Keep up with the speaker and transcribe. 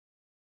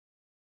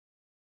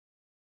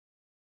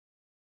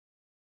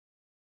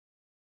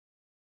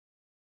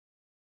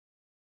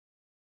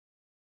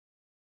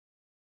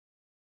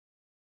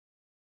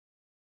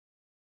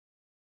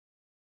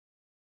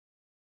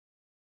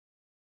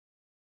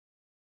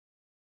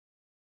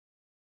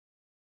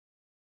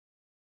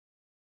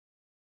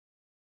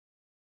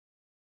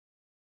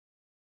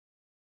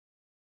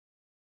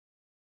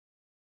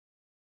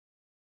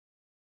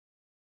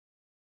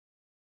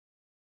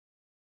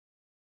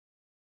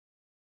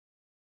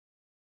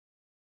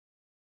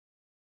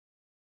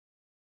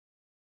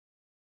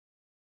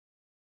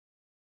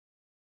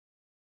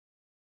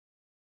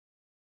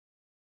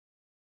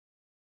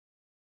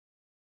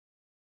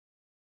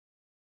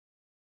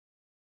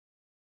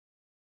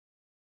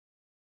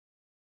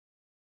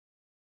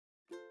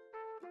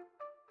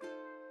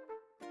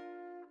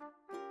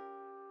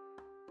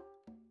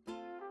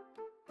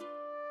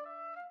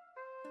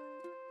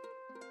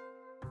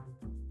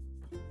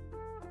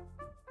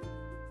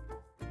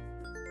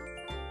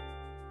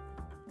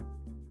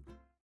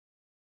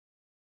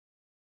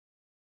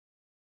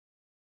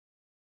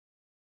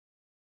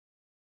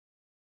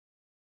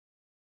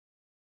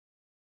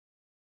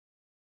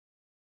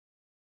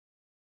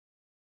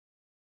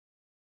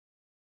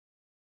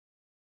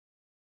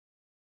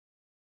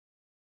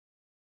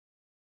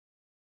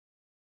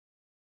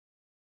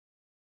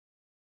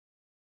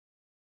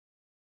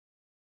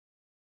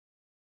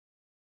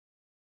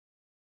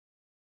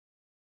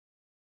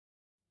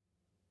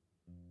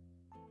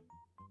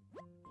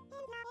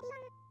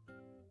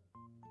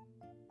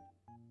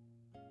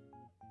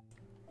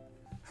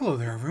Hello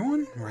there,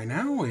 everyone. Right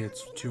now,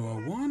 it's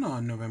 2:01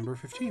 on November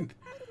 15th.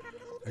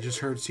 I just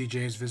heard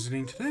CJ is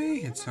visiting today.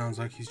 It sounds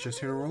like he's just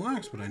here to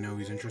relax, but I know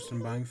he's interested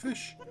in buying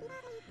fish.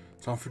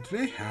 That's all for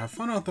today. Have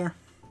fun out there.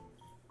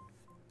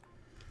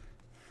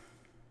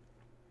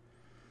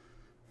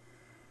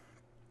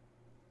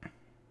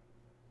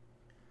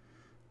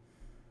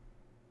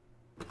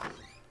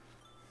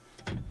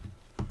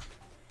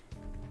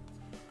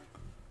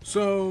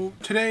 So,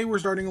 today we're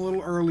starting a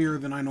little earlier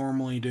than I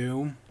normally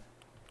do.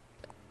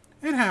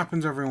 It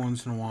happens every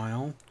once in a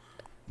while.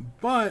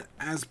 But,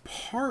 as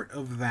part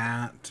of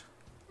that,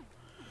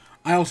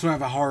 I also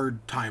have a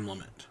hard time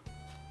limit.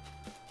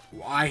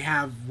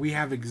 We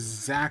have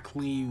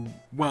exactly,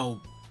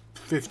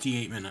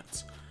 58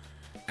 minutes.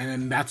 And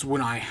then that's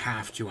when I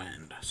have to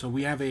end. So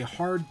we have a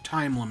hard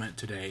time limit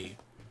today.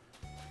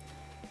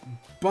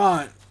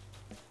 But,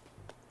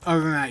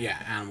 other than that, yeah,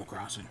 Animal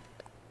Crossing.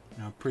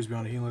 You know, Praise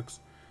Beyond Helix.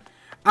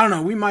 I don't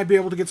know, we might be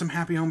able to get some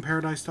Happy Home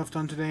Paradise stuff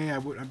done today.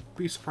 I'd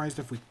be surprised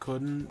if we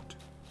couldn't.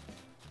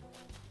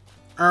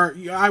 Or,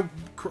 yeah,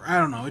 I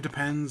don't know, it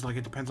depends. Like,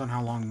 it depends on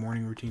how long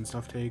morning routine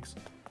stuff takes.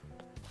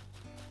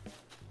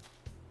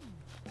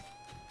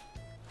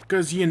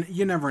 Because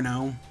you never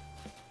know.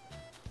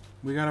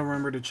 We gotta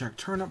remember to check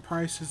turnip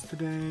prices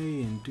today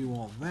and do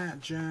all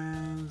that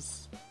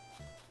jazz.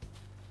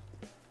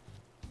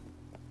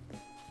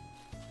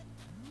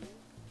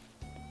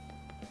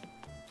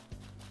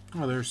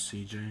 Oh, there's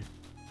CJ.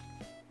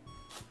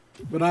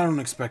 But I don't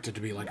expect it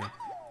to be like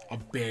a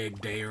big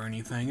day or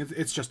anything.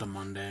 It's just a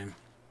Monday.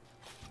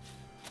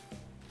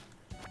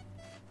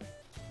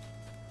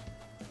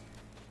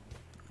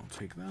 I'll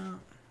take that.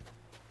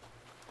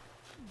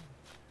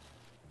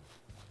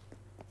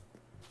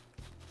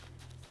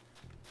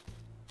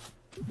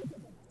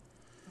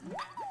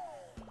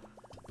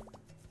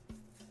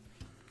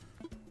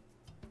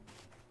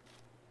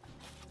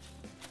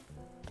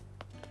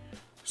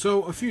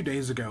 So, a few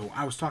days ago,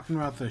 I was talking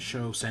about the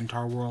show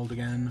Centaur World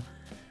again,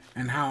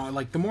 and how,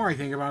 like, the more I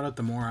think about it,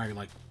 the more I,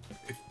 like,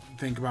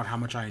 think about how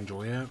much I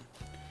enjoy it.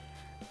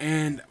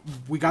 And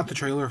we got the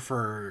trailer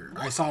for...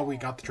 we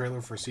got the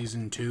trailer for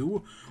Season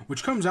 2,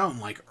 which comes out in,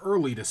 like,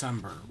 early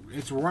December.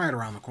 It's right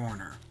around the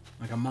corner.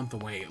 Like, a month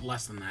away.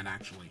 Less than that,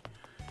 actually.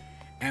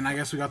 And I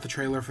guess we got the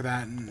trailer for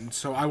that, and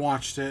so I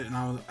watched it,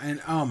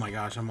 and oh my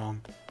gosh, I'm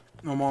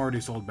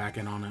already sold back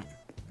in on it.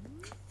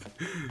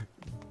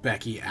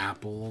 Becky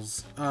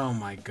Apples. Oh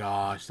my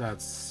gosh,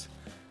 that's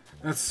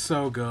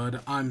so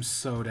good. I'm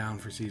so down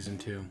for Season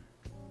 2.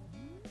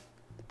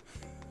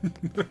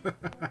 But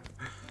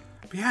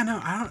yeah,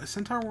 no,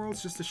 Centaur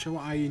World's just a show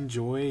I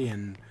enjoy,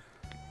 and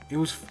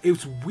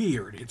it's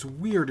weird. It's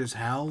weird as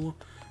hell.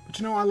 But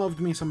you know, I loved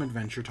me some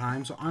Adventure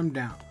Time, so I'm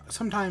down.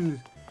 Sometimes,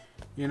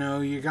 you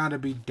know, you gotta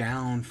be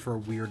down for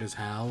weird as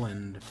hell,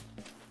 and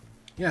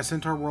yeah,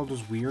 Centaur World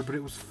was weird, but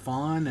it was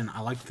fun, and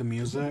I liked the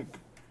music.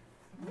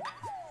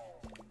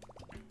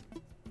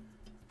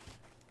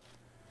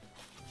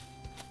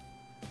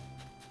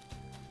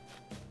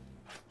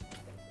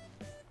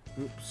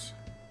 Oops.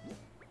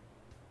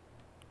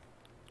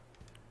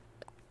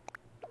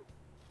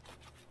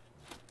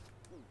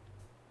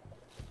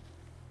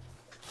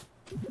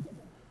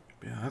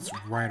 Yeah, that's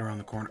right around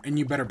the corner. And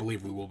you better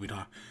believe we will be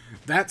talking.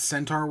 That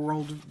Centaur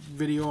World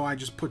video I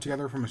just put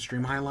together from a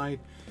stream highlight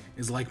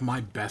is like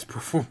my best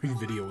performing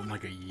video in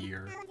like a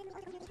year.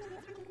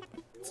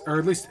 Or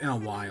at least in a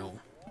while.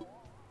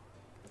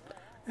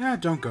 Yeah,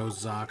 don't go,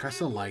 Zoc. I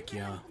still like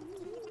ya.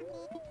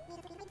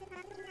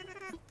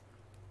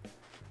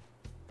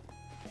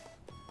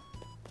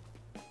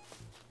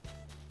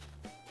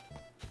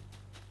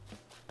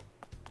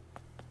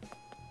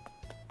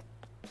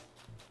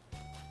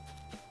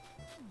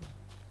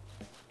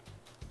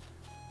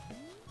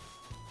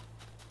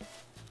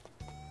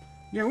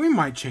 Yeah, we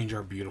might change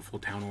our beautiful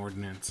town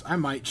ordinance. I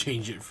might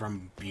change it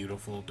from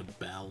beautiful to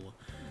bell.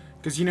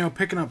 Because, you know,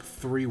 picking up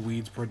 3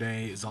 weeds per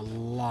day is a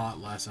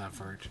lot less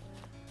effort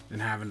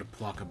than having to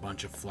pluck a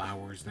bunch of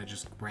flowers that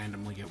just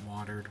randomly get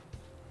watered.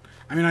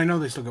 I mean, I know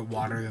they still get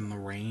watered in the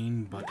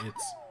rain, but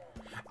it's...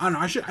 I don't know,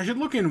 I should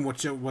look in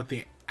what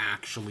they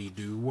actually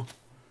do.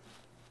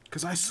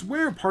 Because I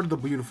swear part of the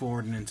beautiful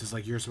ordinance is,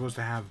 like, you're supposed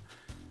to have...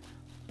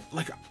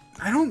 Like...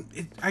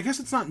 I guess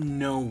it's not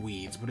no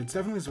weeds, but it's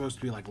definitely supposed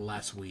to be, like,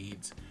 less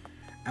weeds.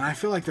 And I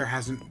feel like there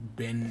hasn't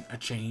been a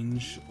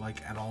change,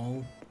 like, at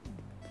all.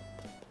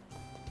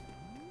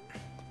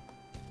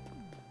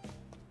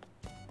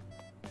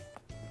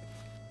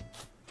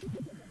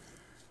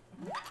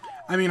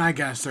 I mean, I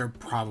guess there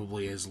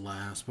probably is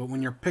less, but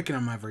when you're picking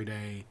them every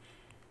day,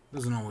 it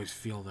doesn't always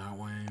feel that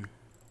way.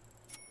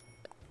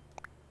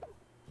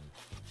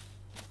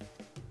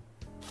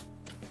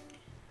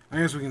 I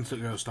guess we can still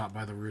go stop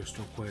by the roost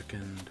real quick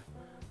and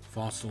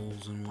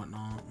fossils and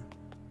whatnot.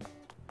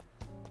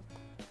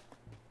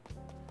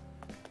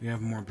 We have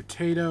more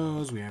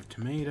potatoes, we have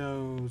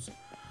tomatoes.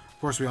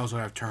 Of course, we also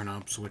have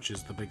turnips, which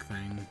is the big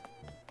thing.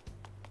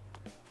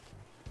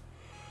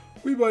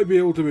 We might be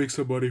able to make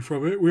some money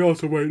from it. We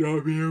also might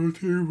not be able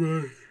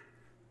to,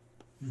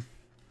 but...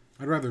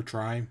 I'd rather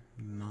try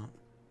than not.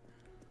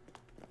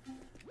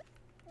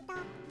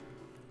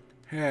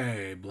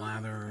 Hey,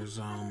 Blathers,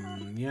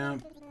 yeah,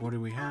 what do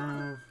we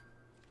have?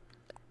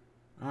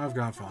 I've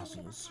got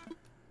fossils.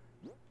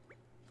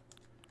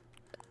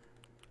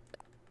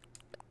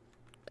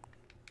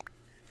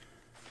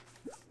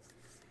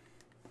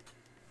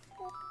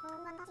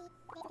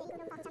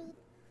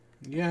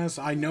 Yes,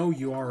 I know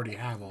you already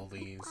have all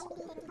these.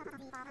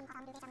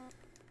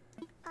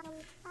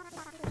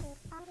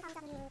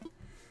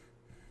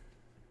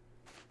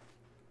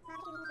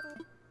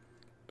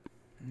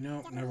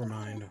 Nope, never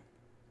mind.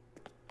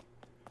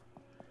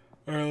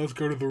 Alright, let's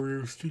go to the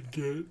roost and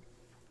get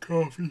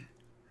coffee.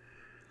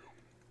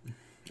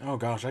 Oh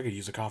gosh, I could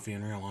use a coffee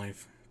in real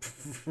life.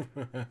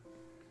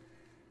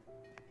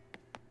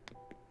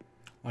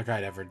 Like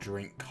I'd ever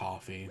drink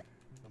coffee.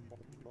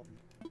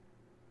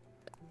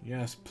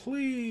 Yes,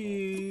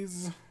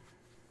 please.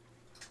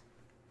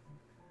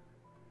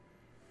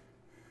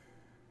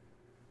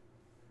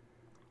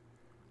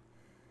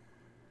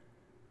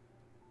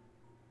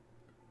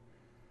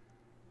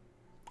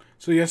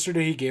 So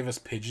yesterday he gave us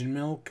pigeon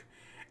milk,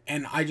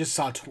 and I just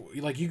saw,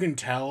 like, you can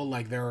tell,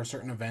 like, there are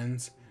certain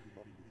events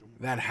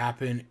that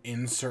happen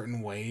in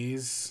certain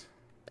ways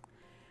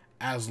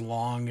as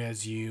long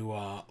as you,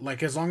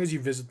 as long as you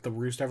visit the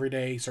roost every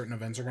day, certain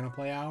events are going to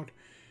play out.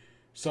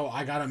 So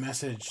I got a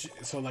message,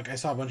 so, like, I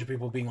saw a bunch of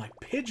people being like,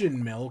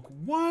 pigeon milk?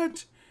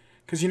 What?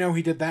 Because, you know,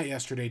 he did that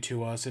yesterday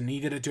to us, and he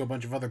did it to a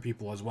bunch of other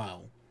people as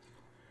well.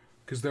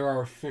 Because there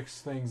are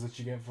fixed things that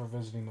you get for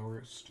visiting the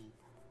roost.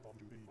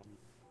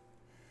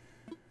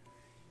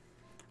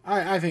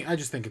 I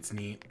just think it's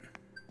neat.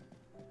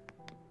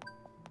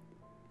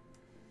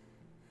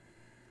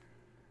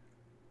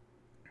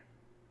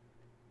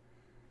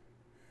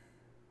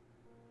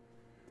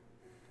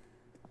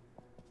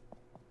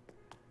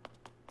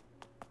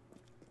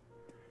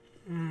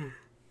 Oh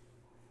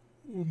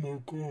my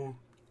god.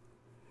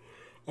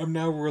 I'm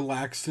now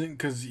relaxing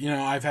because, you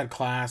know, I've had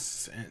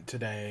class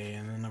today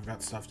and then I've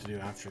got stuff to do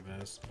after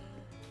this.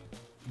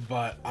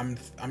 But I'm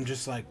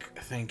just like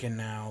thinking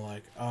now,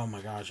 like, oh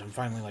my gosh, I'm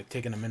finally like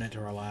taking a minute to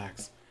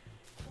relax.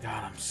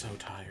 God, I'm so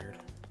tired.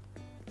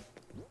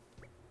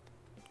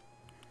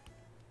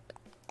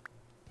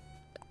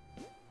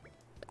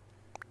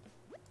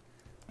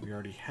 We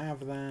already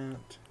have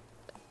that.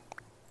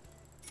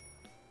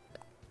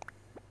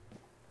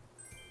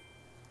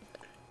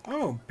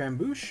 Oh,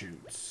 bamboo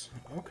shoots.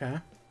 Okay.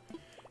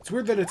 It's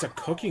weird that it's a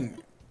cooking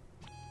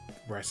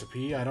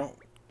recipe. I don't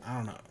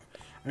know.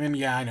 I mean,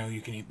 yeah, I know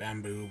you can eat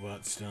bamboo,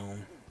 but still.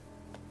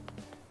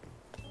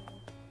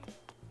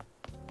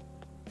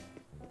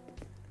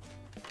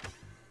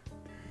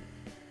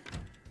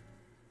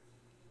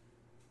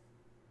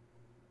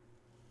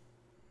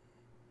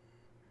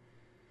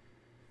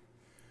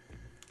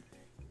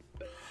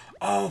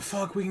 Oh,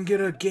 fuck, we can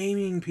get a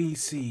gaming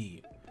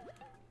PC.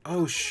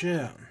 Oh,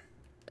 shit.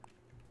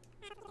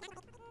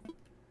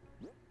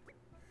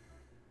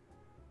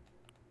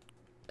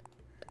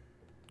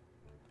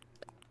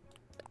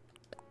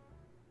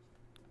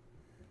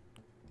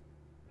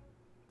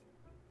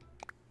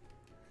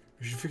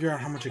 We should figure out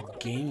how much a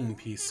gaming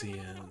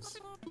PC is.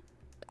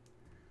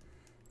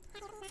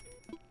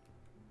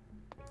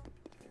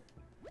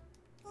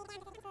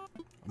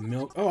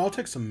 Milk. Oh, I'll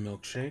take some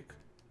milkshake.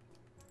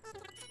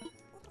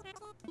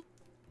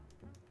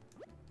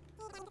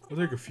 I'll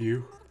take a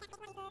few.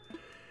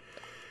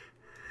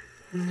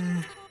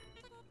 And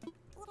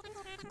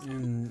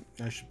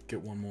I should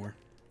get one more.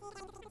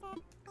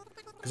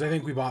 Because I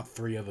think we bought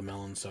 3 of the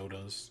melon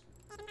sodas.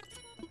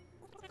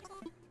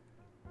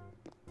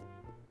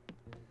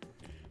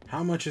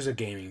 How much is a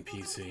gaming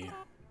PC?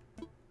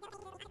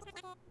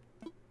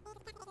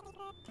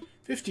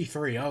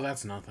 53. Oh,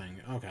 that's nothing.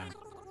 Okay.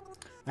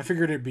 I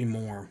figured it'd be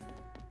more.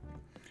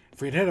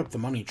 If we'd hit up the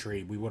money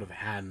tree, we would have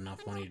had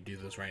enough money to do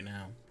this right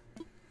now.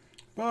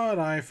 But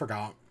I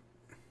forgot.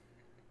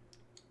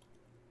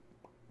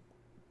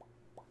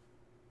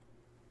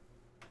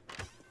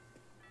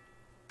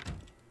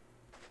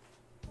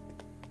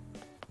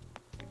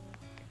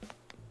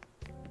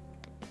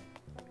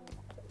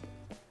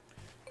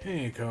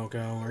 Hey,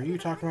 Coco, are you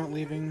talking about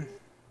leaving?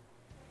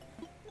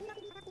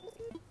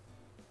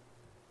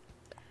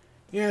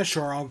 Yeah,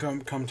 sure, I'll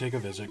come take a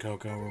visit,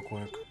 Coco, real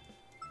quick.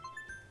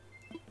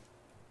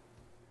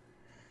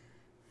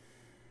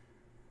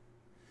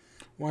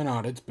 Why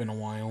not? It's been a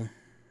while.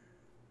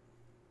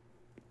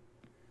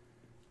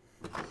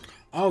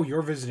 Oh,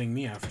 you're visiting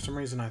me. For some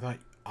reason, I thought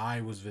I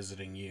was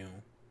visiting you.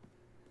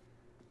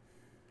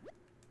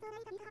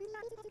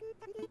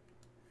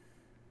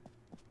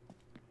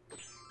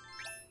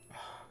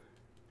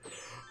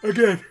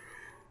 Again.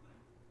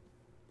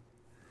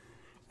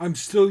 I'm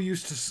still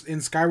used to, in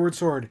Skyward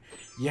Sword,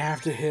 you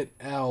have to hit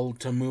L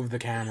to move the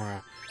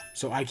camera.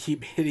 So I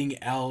keep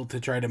hitting L to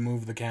try to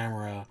move the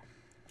camera.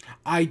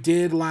 I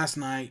did last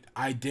night.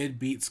 I did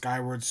beat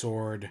Skyward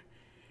Sword.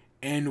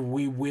 And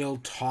we will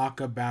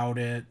talk about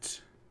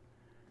it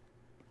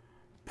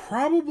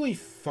probably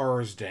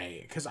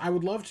Thursday. Because I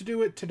would love to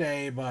do it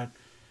today, but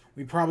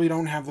we probably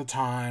don't have the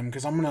time.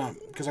 Because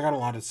I got a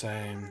lot to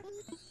say.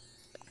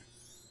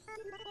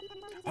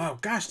 Oh,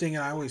 gosh dang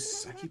it, I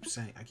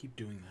keep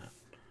doing that.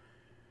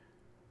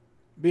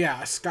 But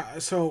yeah,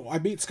 so I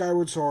beat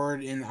Skyward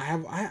Sword, and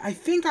I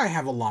think I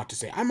have a lot to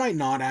say. I might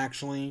not,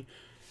 actually,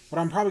 but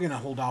I'm probably going to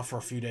hold off for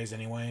a few days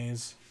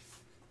anyways.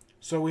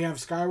 So we have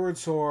Skyward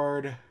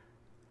Sword.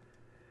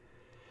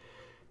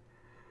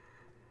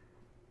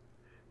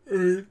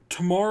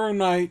 Tomorrow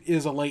night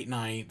is a late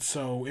night,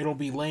 so it'll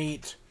be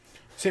late.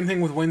 Same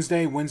thing with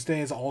Wednesday.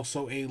 Wednesday is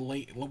also a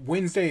late...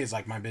 Wednesday is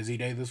like my busy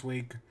day this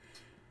week.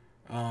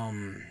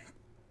 I've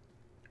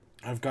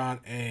got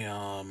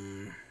a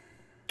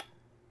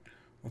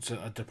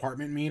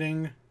department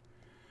meeting.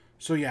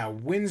 So yeah,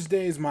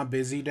 Wednesday is my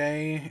busy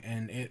day,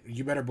 and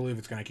you better believe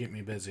it's gonna keep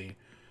me busy.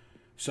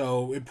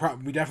 So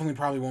we definitely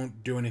probably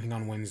won't do anything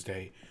on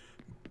Wednesday,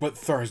 but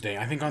Thursday.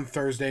 I think on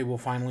Thursday we'll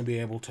finally be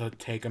able to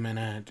take a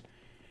minute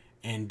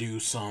and do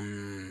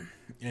some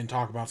and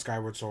talk about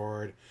Skyward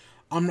Sword.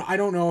 I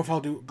don't know if I'll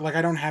do like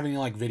I don't have any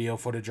like video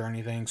footage or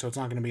anything, so it's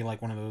not gonna be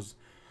like one of those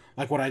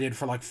like what I did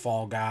for like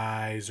Fall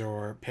Guys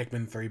or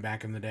Pikmin 3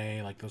 back in the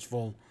day, like those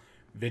full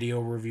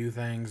video review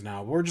things.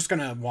 No, we're just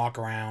gonna walk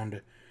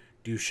around,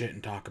 do shit,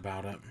 and talk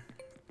about it.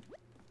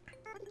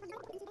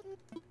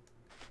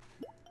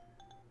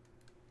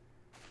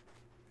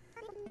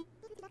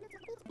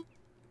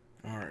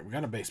 Alright, we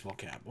got a baseball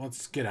cap.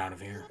 Let's get out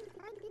of here.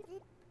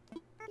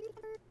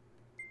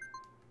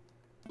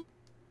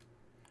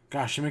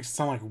 Gosh, she makes it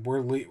sound like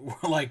we're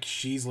like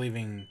she's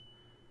leaving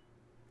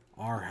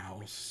our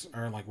house.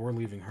 Or like we're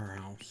leaving her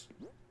house.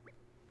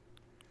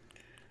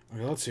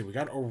 Okay, let's see. We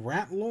got a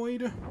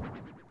Ratloid.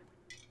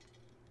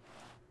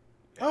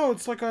 Oh,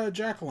 it's like a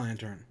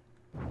jack-o'-lantern.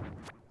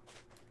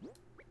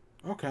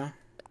 Okay.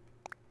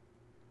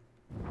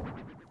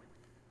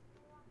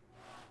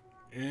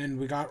 And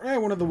we got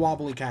one of the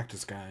wobbly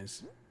cactus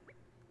guys.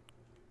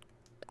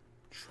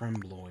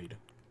 Trembloid.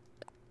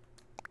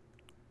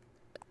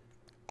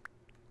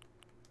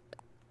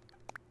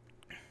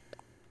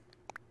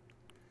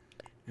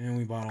 And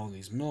we bought all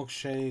these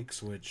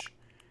milkshakes, which...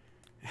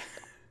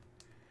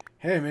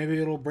 hey, maybe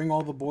it'll bring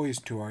all the boys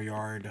to our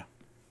yard.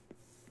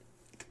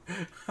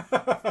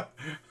 I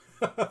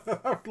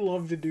would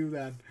love to do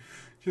that.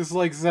 Just,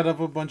 like, set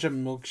up a bunch of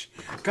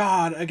milkshakes.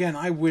 God, again,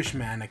 I wish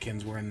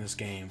mannequins were in this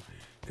game.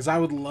 Because I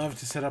would love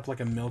to set up,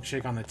 like, a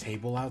milkshake on the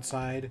table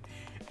outside.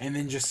 And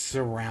then just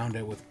surround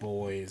it with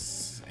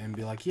boys. And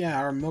be like, yeah,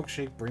 our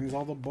milkshake brings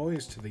all the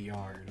boys to the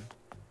yard.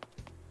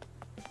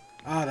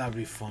 Ah, that would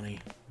be funny.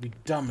 Be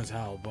dumb as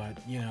hell, but,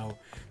 you know,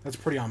 that's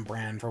pretty on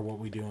brand for what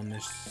we do in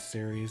this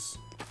series.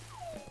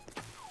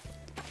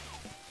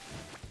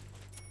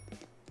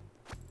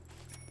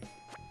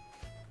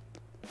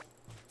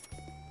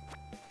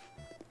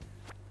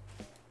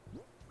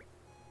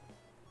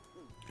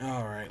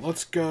 Alright,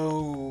 let's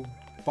go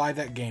buy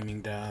that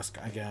gaming desk,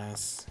 I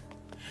guess.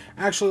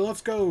 Actually,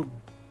 let's go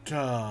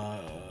to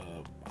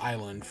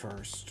Island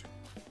first.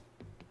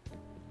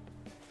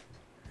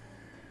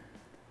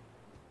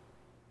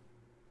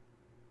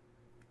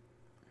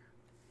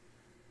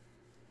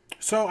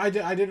 So I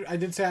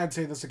did say I'd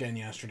say this again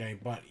yesterday,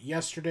 but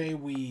yesterday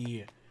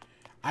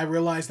I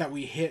realized that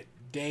we hit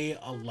day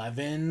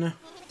 11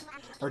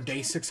 or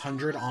day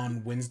 600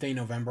 on Wednesday,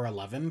 November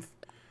 11th.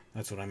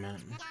 That's what I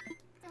meant.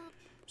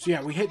 So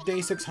yeah, we hit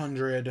day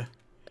 600,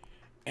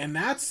 and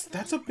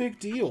that's a big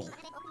deal.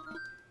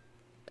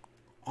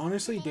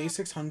 Honestly, day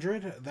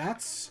 600,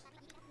 that's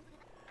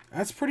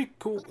pretty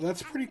cool.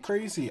 That's pretty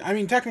crazy. I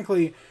mean,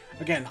 technically,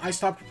 again, I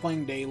stopped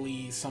playing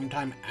daily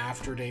sometime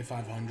after day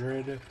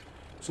 500.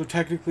 So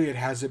technically it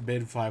hasn't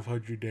been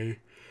 500 days.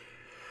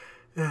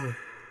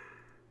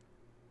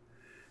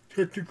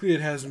 Technically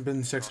it hasn't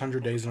been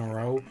 600 days in a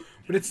row,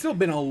 but it's still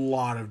been a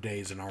lot of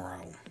days in a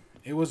row.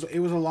 It was a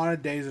lot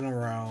of days in a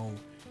row.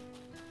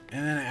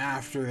 And then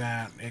after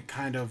that, it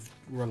kind of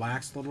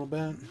relaxed a little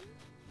bit.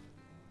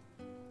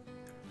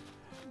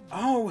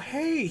 Oh,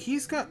 hey,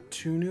 he's got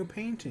 2 new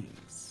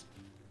paintings.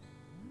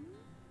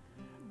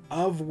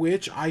 Of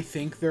which I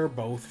think they're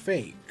both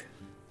fake.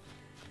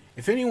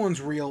 If anyone's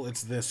real,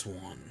 it's this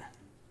one.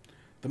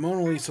 The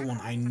Mona Lisa one,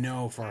 I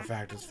know for a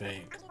fact is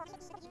fake.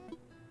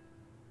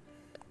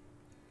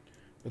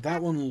 But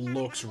that one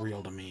looks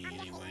real to me,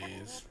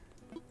 anyways.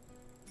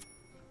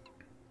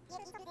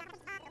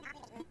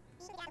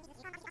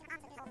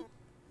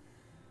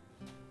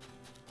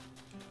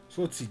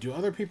 So let's see, do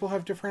other people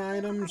have different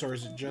items, or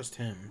is it just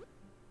him?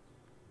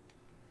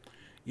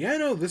 Yeah,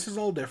 no, this is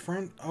all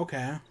different.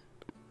 Okay.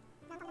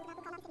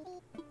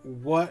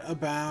 What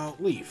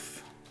about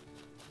Leaf?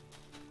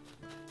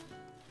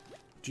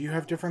 Do you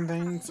have different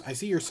things? I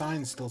see your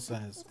sign still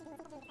says.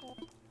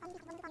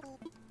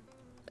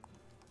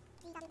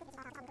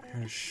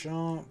 Here's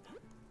shop.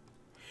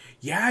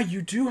 Yeah,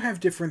 you do have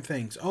different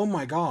things. Oh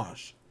my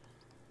gosh.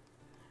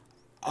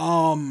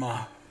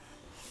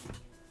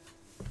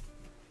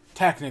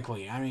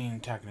 Technically. I mean,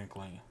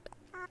 technically.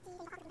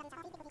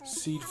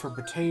 Seed for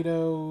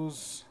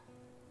potatoes.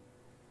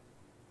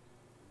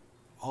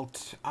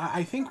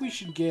 I think we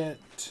should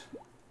get...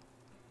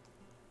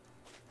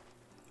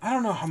 I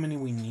don't know how many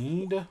we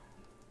need.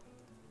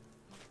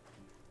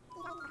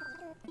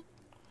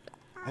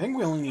 I think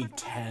we only need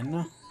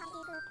 10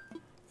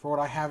 for what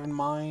I have in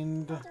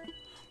mind.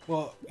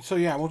 Well, so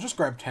yeah, we'll just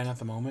grab 10 at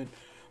the moment.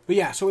 But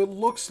yeah, so it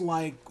looks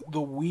like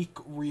the week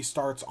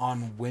restarts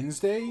on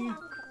Wednesday.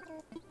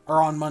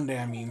 Or on Monday,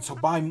 I mean.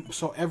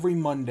 So every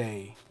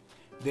Monday,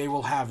 they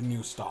will have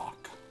new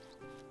stock.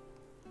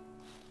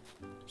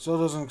 So it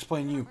doesn't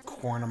explain you,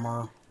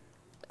 Cornimer.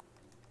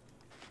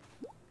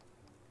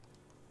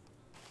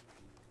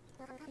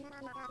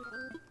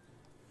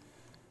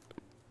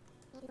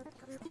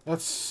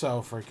 That's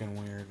so freaking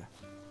weird.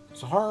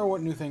 Sahara,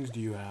 what new things do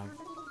you have?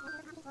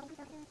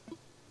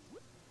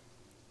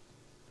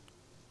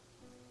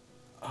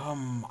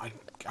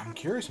 I'm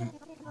curious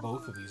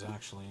both of these,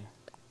 actually.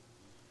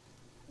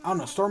 I don't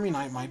know, Stormy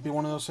Night might be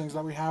one of those things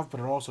that we have, but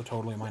it also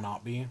totally might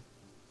not be.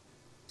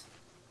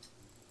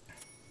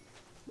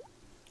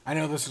 I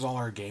know this is all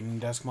our gaming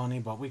desk money,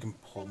 but we can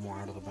pull more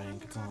out of the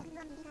bank.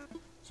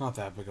 It's not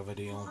that big of a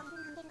deal.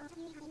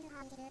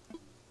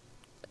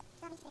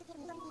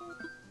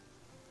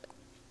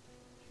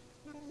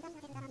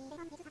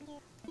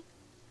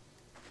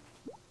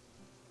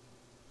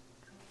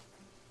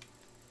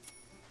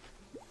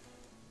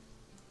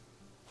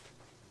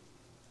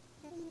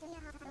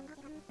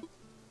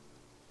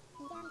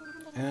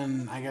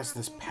 And I guess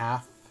this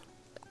path,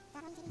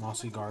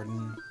 Mossy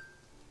Garden.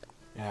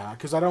 Yeah,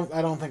 because I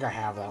don't think I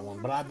have that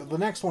one, but the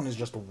next one is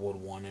just a wood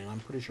one, and I'm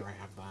pretty sure I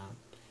have that.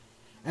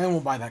 And then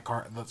we'll buy that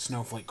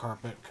snowflake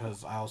carpet,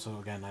 because I also,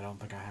 again, I don't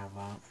think I have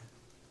that.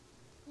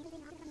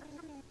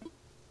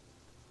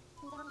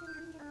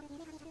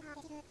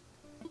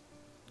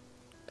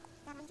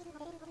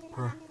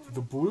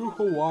 The blue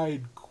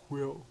Hawaiian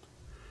quilt.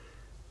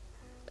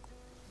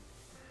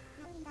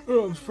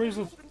 Oh, I'm surprised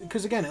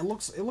because again, it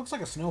looks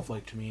like a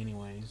snowflake to me,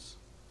 anyways.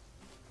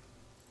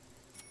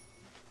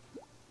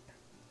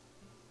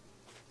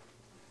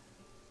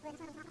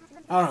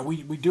 I don't know.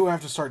 We do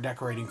have to start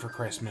decorating for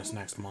Christmas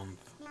next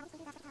month.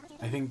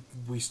 I think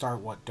we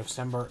start what,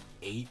 December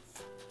 8th.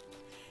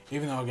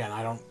 Even though again,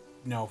 I don't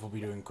know if we'll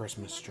be doing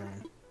Christmas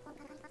stream.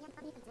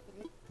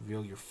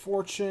 Reveal your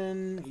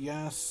fortune.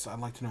 Yes, I'd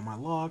like to know my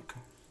luck.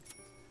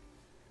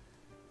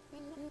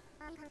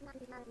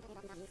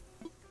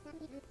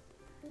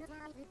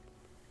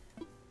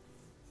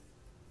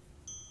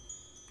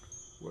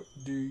 What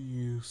do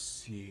you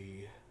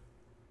see?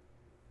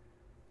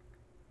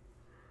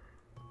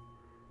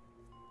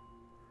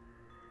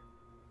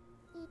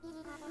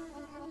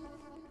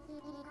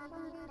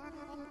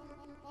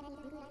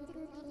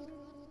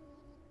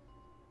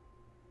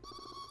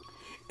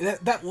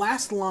 That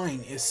last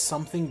line is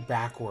something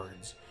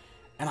backwards,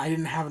 and I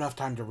didn't have enough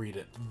time to read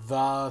it.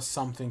 The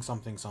something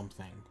something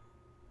something.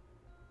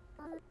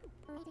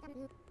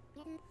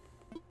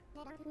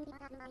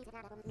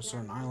 A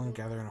certain island,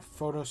 gather in a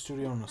photo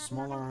studio on a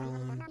smaller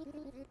island.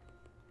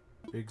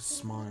 Big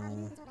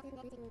smile.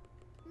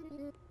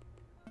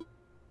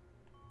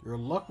 Your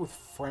luck with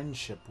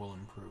friendship will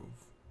improve.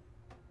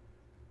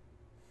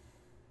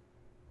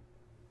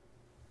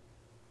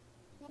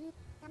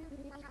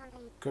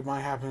 Could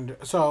might happen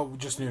to... So,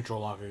 just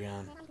neutral luck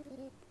again.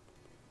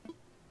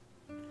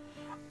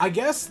 I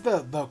guess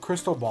the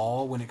crystal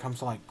ball, when it comes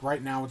to, like,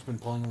 right now it's been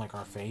pulling, like,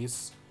 our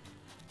face.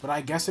 But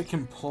I guess it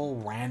can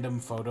pull random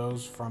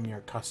photos from your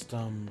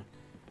custom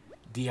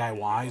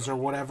DIYs or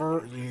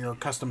whatever, your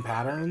custom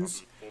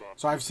patterns.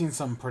 So I've seen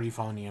some pretty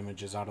funny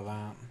images out of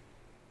that.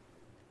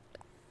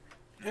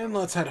 And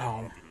let's head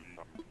home.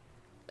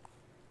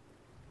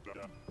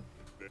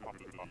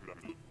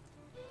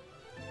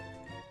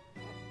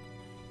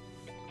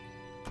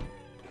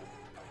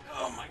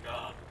 Oh my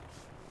god.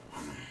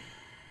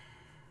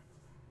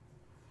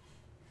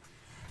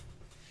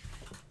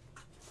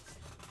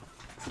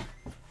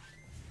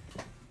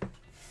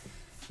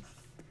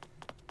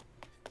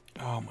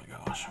 Oh my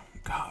gosh.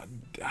 God.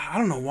 I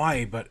don't know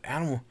why, but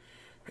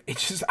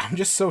it's just, I'm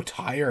just so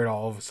tired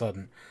all of a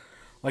sudden.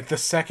 Like the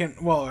second,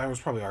 well, I was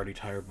probably already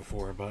tired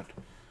before, but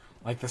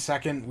like the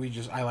second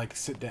I like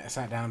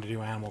sat down to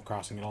do Animal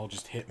Crossing, it all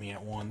just hit me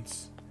at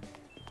once.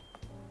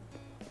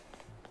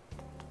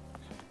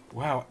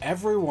 Wow,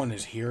 everyone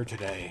is here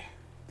today.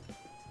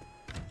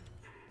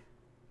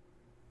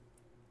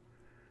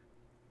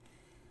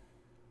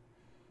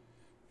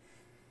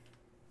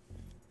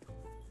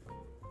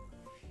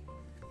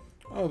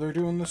 Oh, they're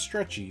doing the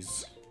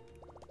stretchies.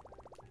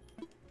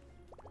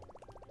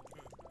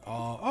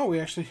 Oh, we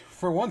actually,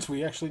 for once,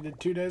 we actually did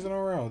 2 days in a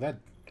row. That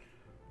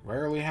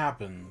rarely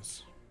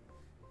happens.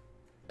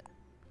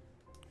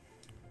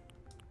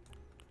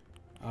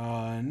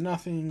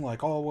 Nothing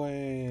like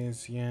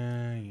always.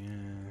 Yeah.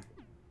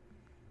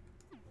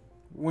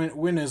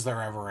 When is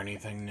there ever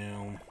anything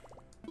new?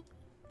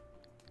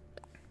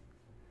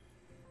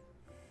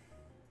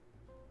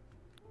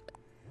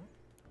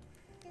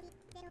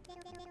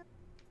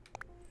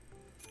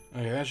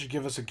 Okay, that should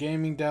give us a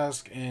gaming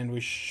desk, and we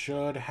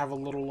should have a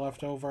little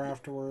left over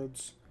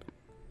afterwards.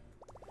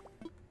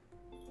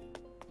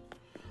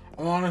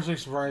 I'm honestly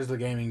surprised the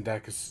gaming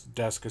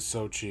desk is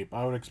so cheap.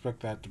 I would expect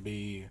that to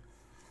be,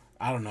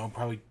 I don't know,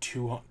 probably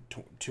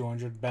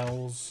 200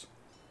 bells.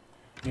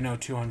 You know,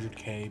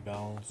 200k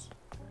bells.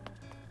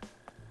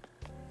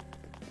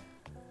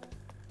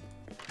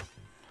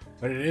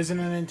 But it isn't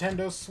a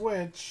Nintendo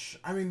Switch.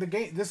 I mean,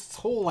 this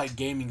whole, like,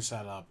 gaming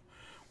setup,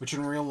 which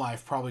in real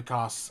life probably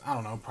costs, I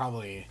don't know,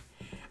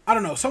 I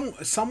don't know,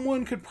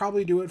 someone could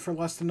probably do it for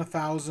less than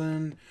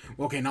 1,000.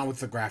 Well, okay, not with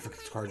the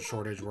graphics card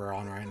shortage we're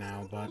on right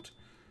now, but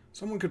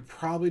someone could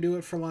probably do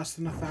it for less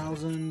than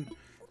 1,000.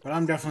 But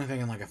I'm definitely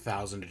thinking like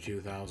 1,000 to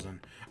 2,000.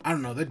 I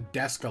don't know, the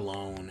desk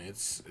alone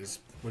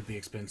would be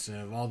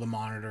expensive. All the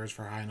monitors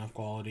for high enough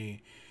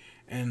quality,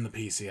 and the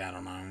PC, I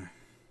don't know.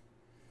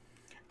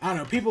 I don't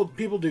know,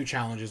 people do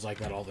challenges like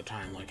that all the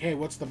time. Like, hey,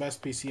 what's the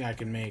best PC I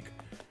can make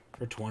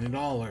for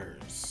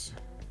 $20?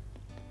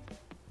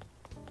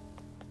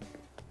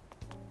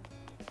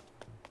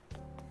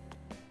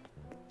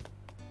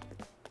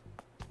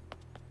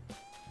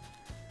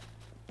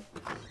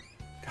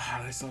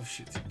 God, I still have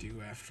shit to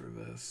do after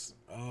this.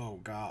 Oh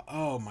god.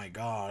 Oh my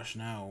gosh,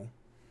 no.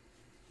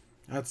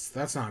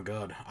 That's not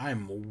good.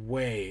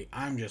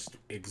 I'm just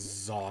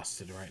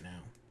exhausted right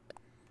now.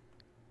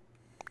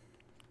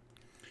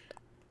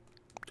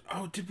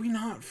 Oh, did we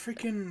not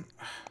freaking...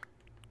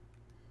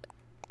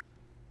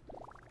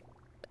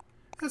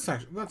 That's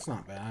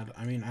not bad.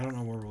 I mean, I don't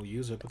know where we'll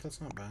use it, but that's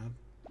not bad.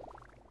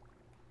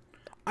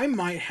 I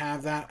might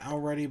have that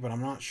already, but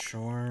I'm not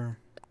sure.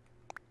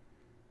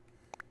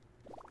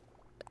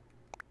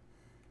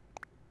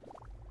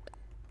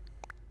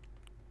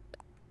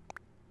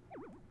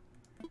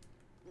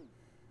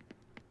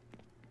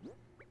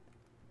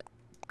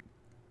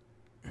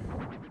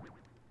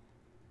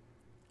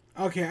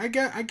 Okay, I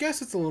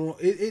guess it's a little...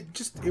 It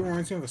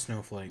reminds me of a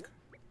snowflake.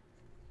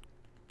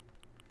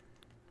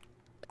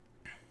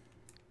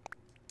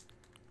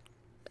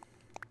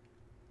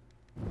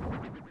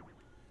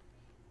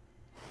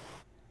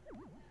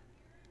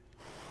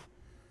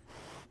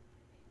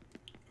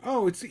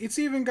 Oh, it's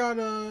even got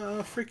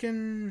a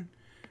freaking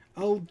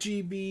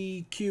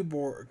LGB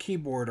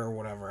keyboard or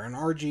whatever, an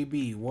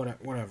RGB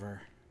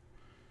whatever.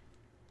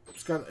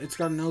 It's got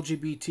an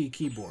LGBT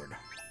keyboard.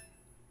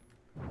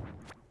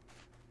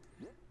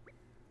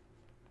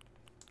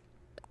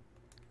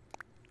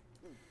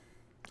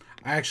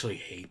 I actually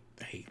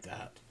hate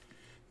that.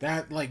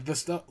 That, like, the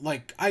stuff,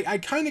 like, I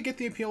kind of get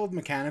the appeal of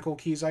mechanical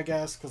keys, I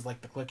guess, because,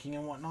 like, the clicking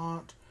and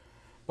whatnot.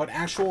 But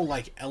actual,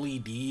 like,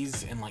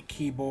 LEDs and, like,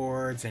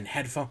 keyboards and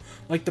headphones,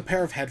 like, the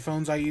pair of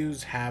headphones I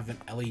use have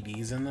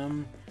LEDs in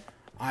them.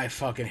 I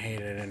fucking hate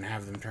it and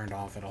have them turned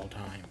off at all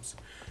times.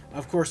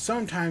 Of course,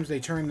 sometimes they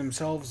turn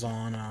themselves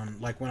on,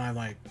 like, when I,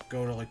 like,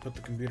 go to, like, put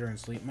the computer in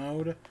sleep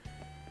mode.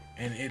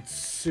 And it's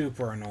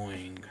super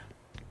annoying.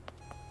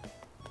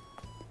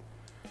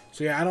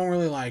 So yeah, I don't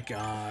really like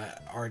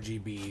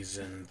RGBs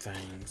and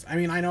things. I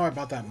mean, I know I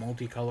bought that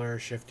multicolor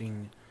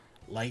shifting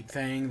light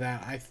thing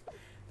that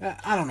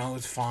I don't know,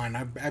 it's fine.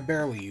 I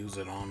barely use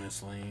it,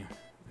 honestly.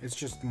 It's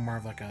just more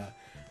of like a,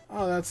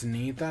 oh, that's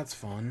neat, that's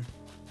fun.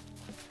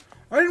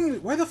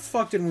 Why the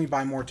fuck didn't we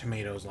buy more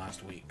tomatoes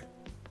last week?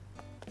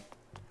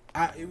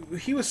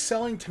 He was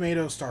selling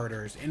tomato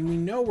starters, and we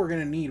know we're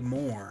gonna need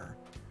more.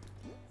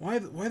 Why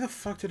the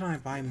fuck didn't I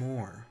buy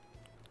more?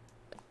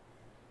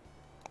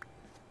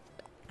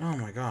 Oh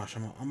my gosh,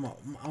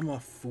 I'm a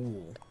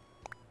fool.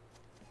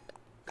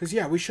 Cause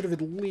yeah, we should have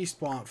at least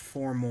bought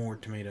 4 more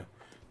tomato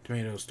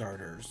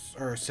starters,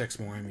 or 6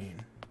 more. I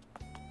mean,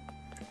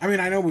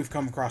 I know we've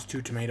come across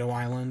 2 tomato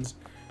islands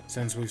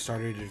since we've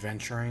started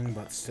adventuring,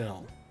 but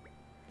still,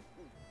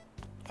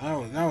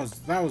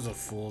 that was a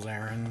fool's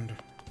errand.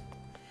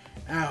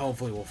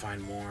 Hopefully we'll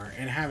find more,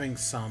 and having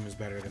some is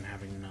better than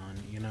having none,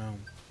 you know.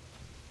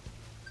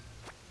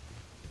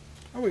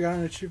 Oh, we got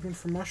an achievement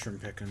for mushroom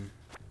picking.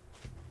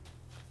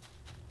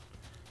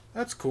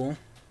 That's cool.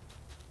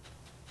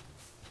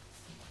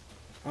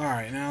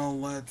 Alright, now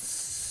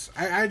let's...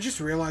 I just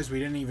realized we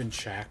didn't even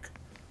check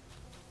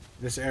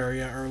this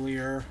area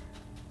earlier.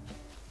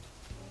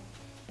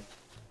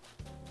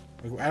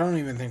 I don't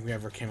even think we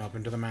ever came up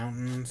into the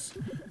mountains.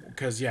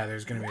 Because, yeah,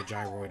 there's going to be a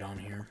gyroid on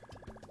here.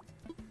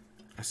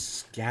 A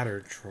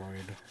scattered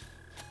troid.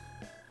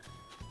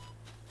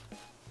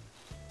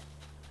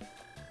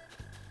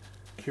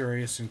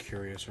 Curious and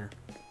curiouser.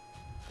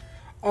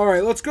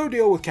 Alright, let's go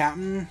deal with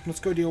Captain. Let's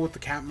go deal with the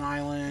Captain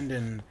Island,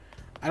 and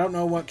I don't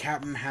know what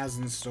Captain has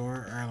in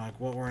store, or like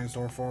what we're in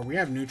store for. We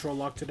have neutral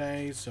luck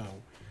today, so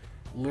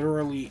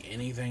literally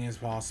anything is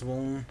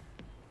possible.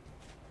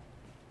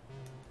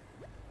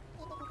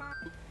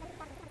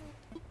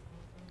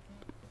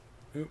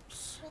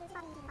 Oops.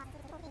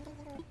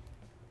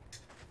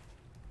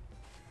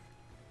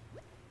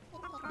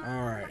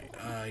 Alright,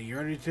 you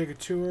ready to take a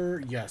tour?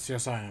 Yes,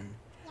 yes I am.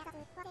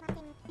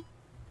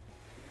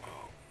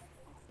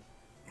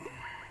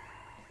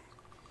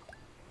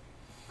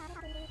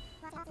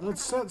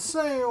 Let's set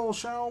sail,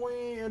 shall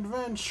we?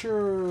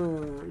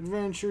 Adventure!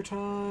 Adventure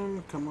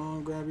time. Come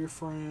on, grab your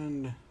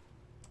friend.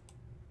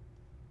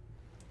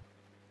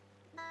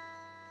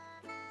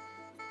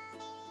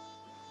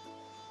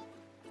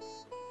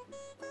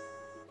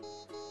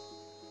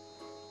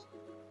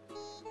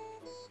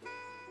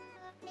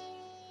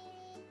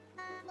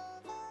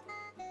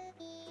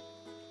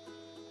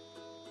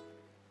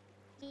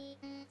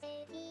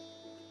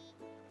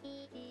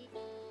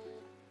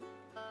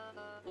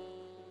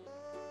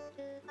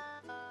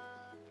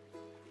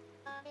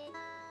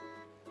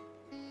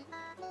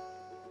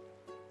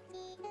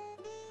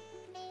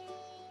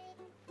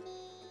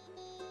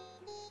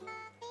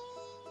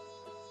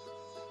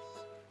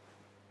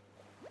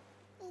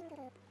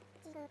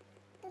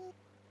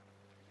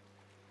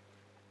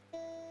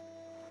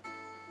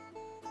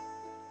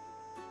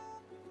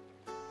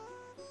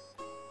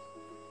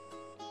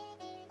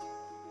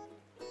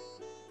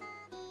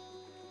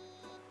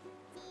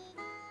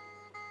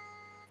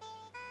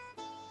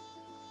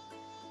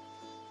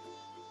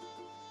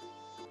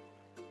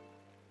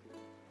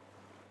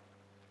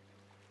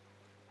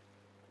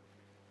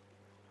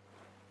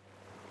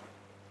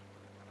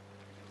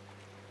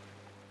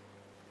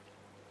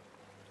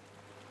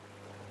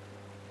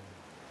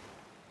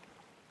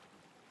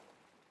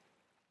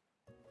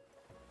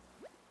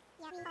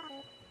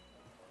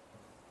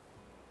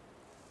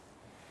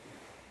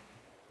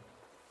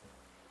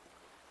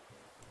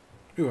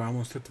 Ooh, I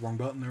almost hit the wrong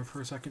button there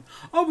for a second.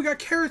 Oh, we got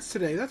carrots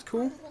today. That's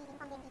cool.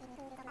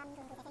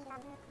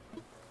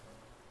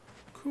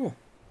 Cool.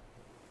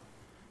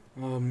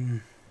 I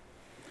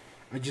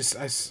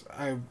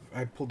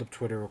pulled up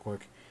Twitter real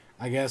quick.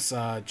 I guess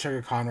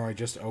Checker Conroy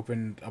just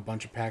opened a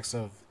bunch of packs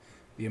of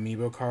the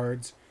Amiibo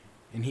cards,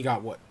 and he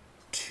got, what,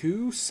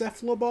 2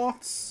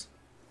 Cephalobots?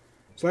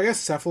 So I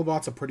guess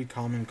Cephalobot's a pretty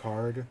common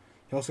card.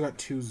 He also got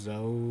 2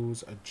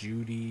 Zoes, a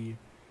Judy,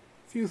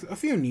 a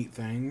few neat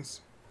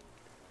things.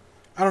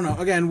 I don't know.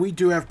 Again, we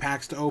do have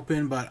packs to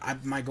open,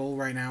 but my goal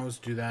right now is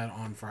to do that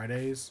on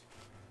Fridays.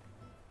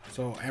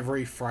 So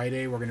every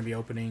Friday we're going to be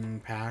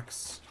opening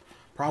packs.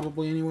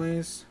 Probably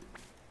anyways.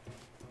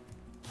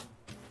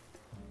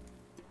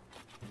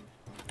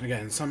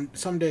 Again,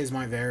 some days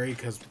might vary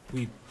because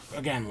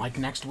again, like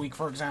next week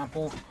for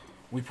example,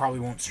 we probably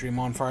won't stream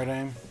on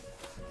Friday.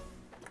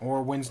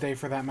 Or Wednesday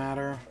for that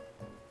matter.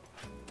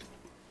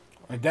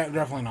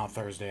 Definitely not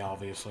Thursday,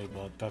 obviously,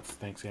 but that's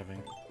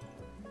Thanksgiving.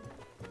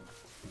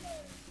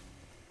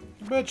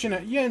 But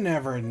you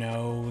never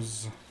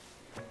knows.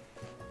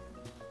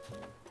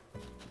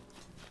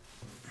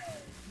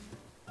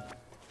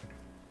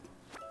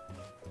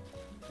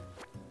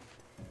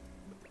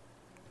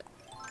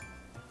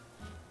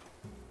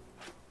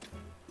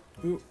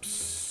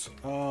 Oops.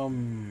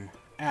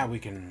 We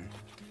can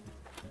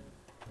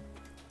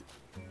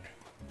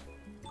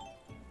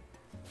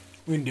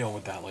deal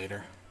with that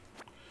later.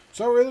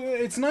 So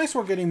it's nice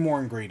we're getting more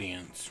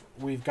ingredients.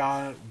 We've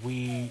got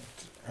wheat,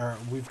 or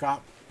we've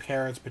got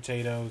carrots,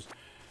 potatoes,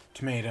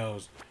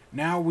 tomatoes.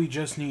 Now we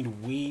just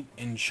need wheat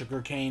and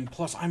sugarcane,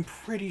 plus I'm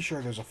pretty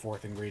sure there's a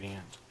 4th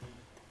ingredient.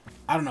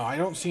 I don't know, I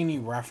don't see any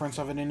reference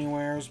of it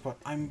anywhere, but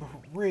I'm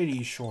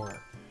pretty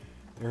sure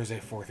there's a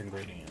 4th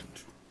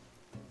ingredient.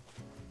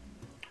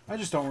 I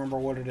just don't remember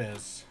what it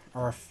is.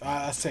 Or a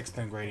 6th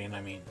ingredient,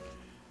 I mean.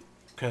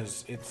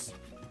 Because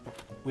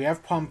we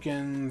have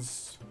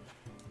pumpkins,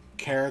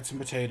 carrots and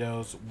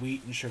potatoes,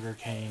 wheat and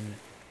sugarcane,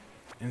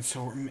 and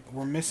so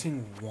we're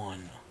missing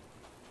 1.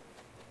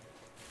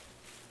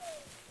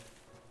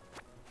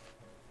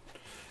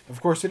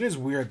 Of course, it is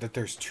weird that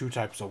there's 2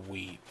 types of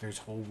wheat. There's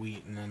whole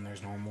wheat and then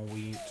there's normal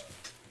wheat.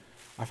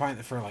 I find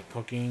that for, like,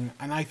 cooking.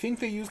 And I think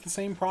they use the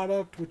same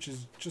product, which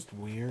is just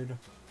weird.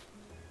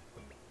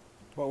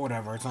 But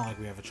whatever, it's not like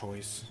we have a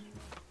choice.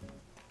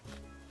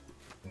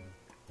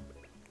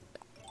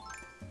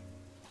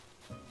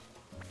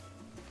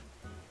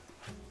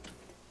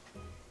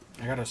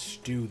 I gotta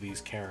stew these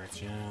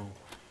carrots, you know?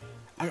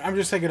 I'm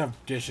just thinking of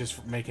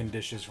making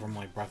dishes from,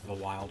 like, Breath of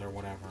the Wild or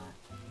whatever.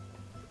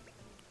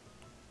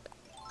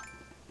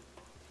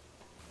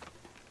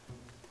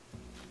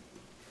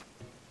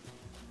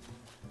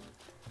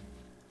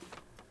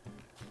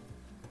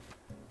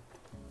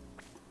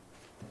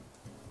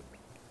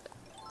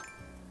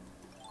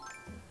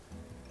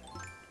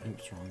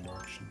 Oops, wrong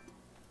direction.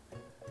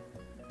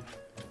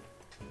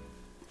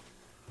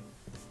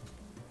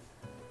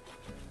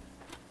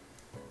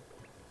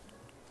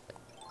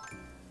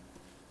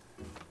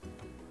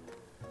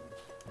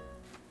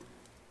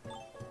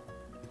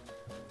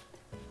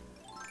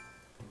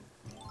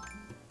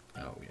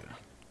 Oh, yeah.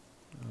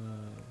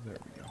 There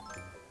we go.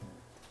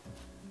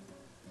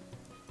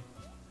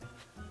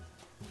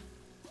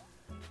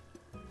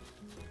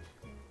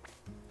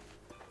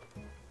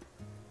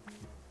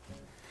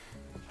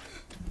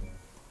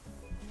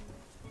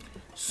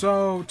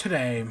 So,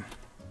 today,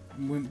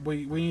 we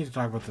need to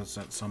talk about this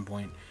at some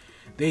point.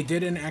 They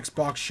did an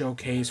Xbox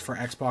showcase for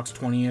Xbox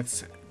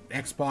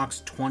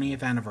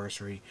 20th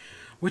anniversary,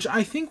 which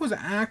I think was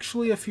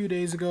actually a few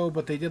days ago,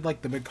 but they did,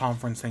 like, the big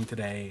conference thing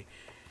today.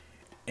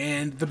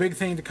 And the big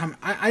thing to come...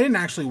 I didn't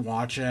actually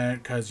watch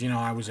it, because, you know,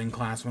 I was in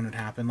class when it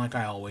happened, like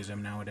I always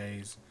am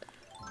nowadays.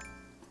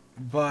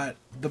 But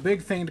the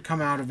big thing to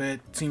come out of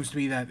it seems to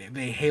be that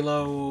the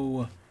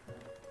Halo...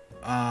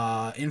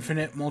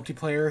 Infinite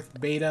multiplayer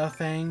beta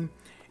thing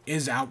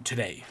is out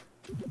today.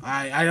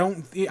 I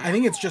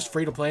think it's just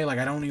free to play. Like,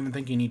 I don't even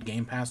think you need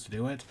Game Pass to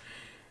do it.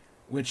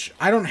 Which,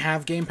 I don't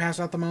have Game Pass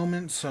at the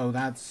moment, so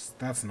that's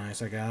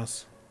nice, I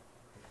guess.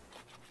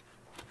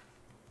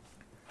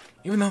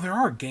 Even though there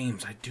are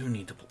games I do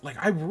need to play. Like,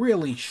 I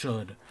really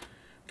should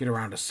get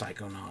around to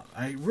Psychonauts.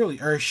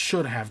 I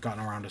should have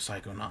gotten around to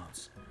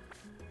Psychonauts.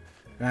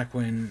 Back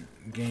when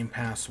Game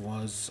Pass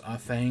was a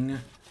thing.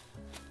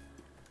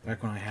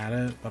 Back when I had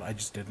it, but I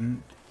just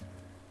didn't.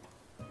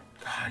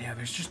 God, yeah,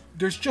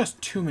 there's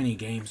just too many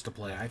games to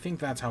play. I think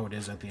that's how it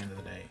is at the end of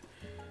the day.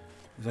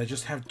 Is I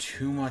just have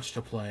too much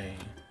to play.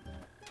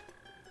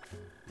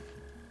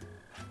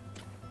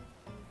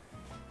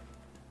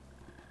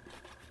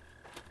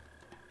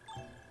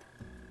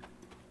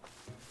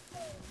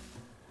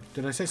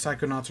 Did I say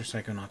Psychonauts or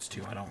Psychonauts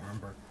 2? I don't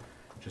remember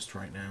just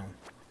right now.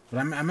 But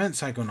I meant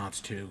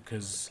Psychonauts 2,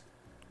 because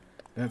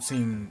that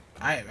seemed...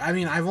 I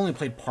mean, I've only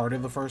played part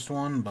of the first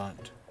one,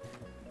 but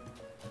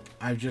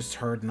I've just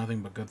heard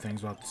nothing but good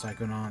things about the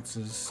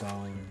Psychonauts, so,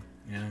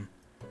 yeah.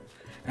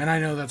 And I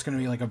know that's going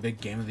to be like a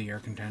big Game of the Year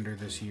contender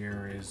this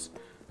year, is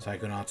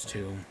Psychonauts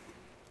 2.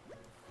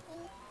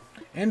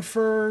 And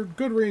for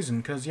good reason,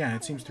 because, yeah,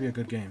 it seems to be a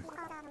good game.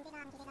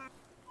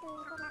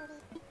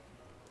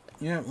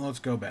 Yeah, let's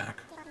go back.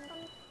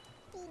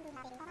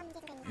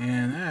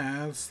 And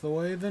that's the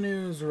way the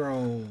news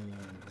rolls.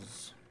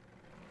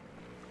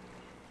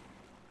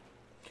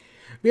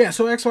 But yeah,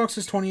 so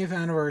Xbox's 20th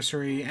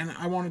anniversary, and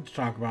I wanted to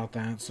talk about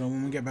that, so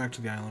when we get back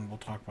to the island, we'll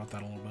talk about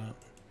that a little bit.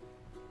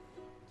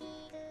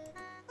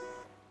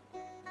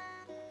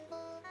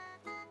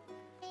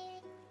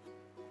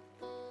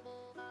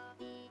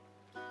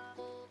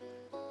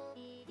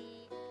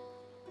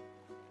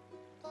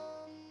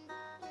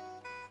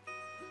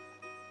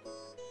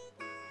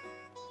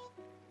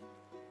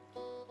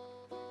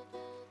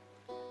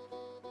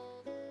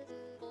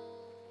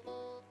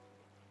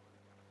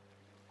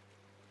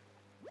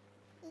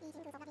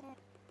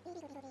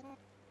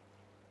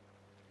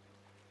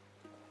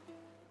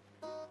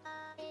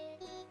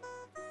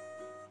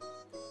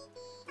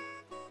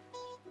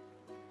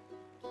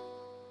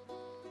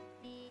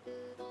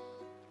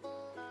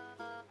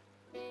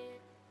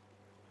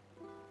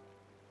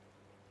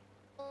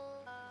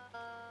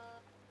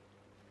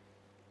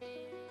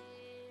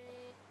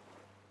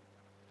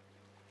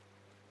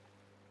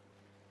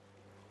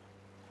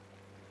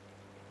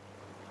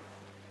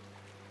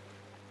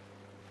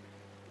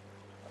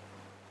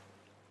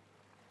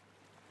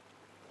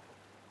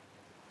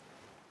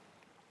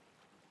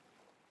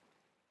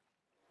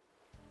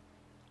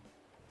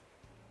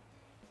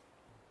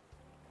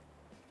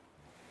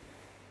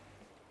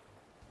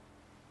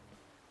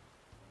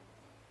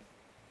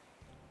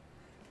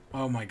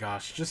 Oh my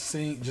gosh, just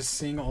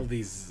seeing all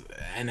these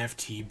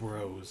NFT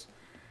bros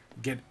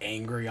get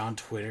angry on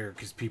Twitter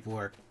because people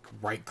are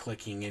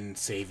right-clicking and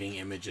saving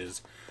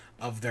images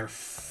of their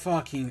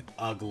fucking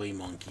ugly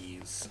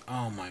monkeys.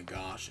 Oh my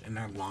gosh, and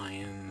their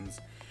lions,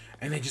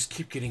 and they just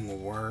keep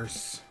getting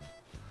worse.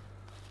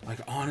 Like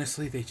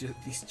honestly, they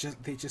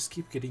just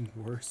keep getting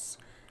worse.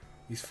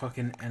 These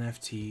fucking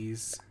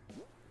NFTs.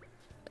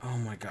 Oh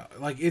my god,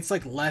 like it's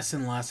like less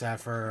and less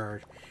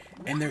effort.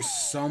 And there's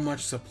so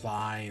much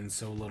supply and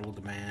so little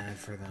demand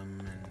for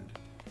them, and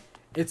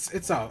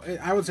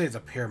I would say it's a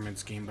pyramid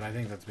scheme, but I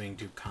think that's being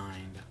too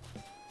kind.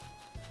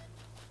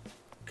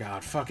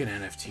 God, fucking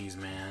NFTs,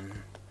 man.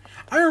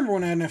 I remember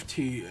when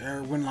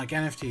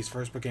NFTs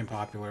first became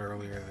popular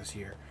earlier this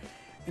year,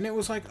 and it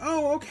was like,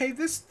 oh, okay,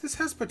 this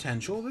has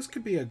potential. This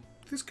could be a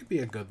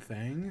good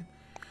thing.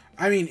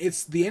 I mean,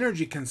 the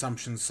energy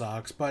consumption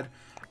sucks, but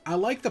I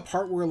like the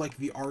part where like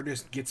the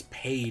artist gets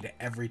paid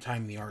every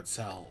time the art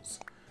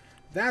sells.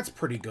 That's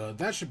pretty good.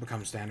 That should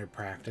become standard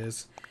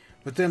practice.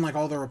 But then, like,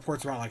 all the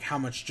reports about, like, how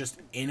much just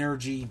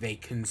energy they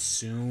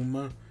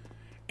consume.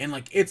 And,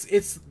 like, the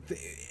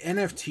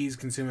NFTs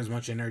consume as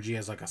much energy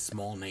as, like, a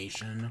small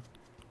nation.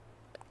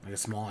 Like, a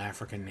small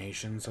African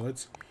nation. So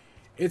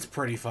it's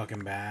pretty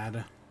fucking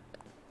bad.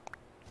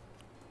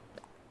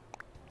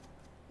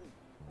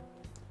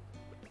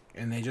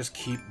 And they just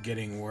keep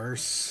getting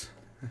worse.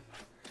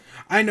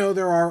 I know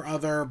there are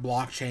other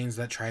blockchains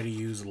that try to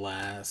use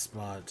less,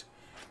 but...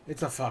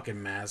 it's a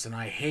fucking mess, and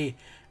I hate...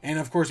 and,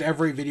 of course,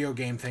 every video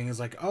game thing is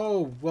like,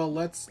 oh, well,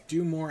 let's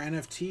do more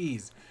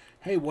NFTs.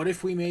 Hey, what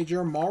if we made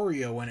your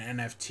Mario an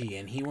NFT,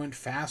 and he went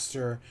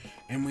faster,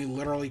 and we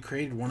literally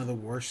created one of the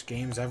worst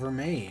games ever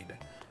made?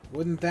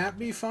 Wouldn't that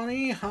be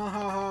funny? Ha ha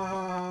ha ha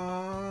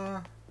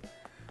ha.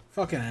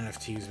 Fucking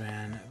NFTs,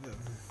 man.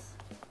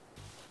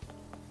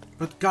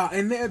 But, God,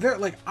 and they're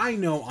like, I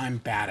know I'm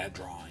bad at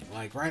drawing.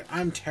 Like, right?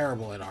 I'm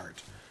terrible at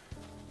art.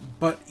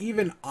 But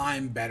even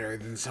I'm better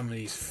than some of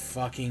these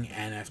fucking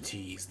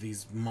NFTs.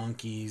 These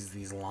monkeys,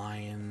 these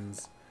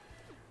lions.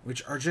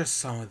 Which are just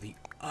some of the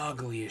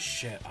ugliest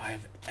shit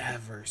I've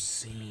ever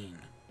seen.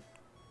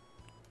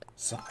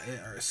 So,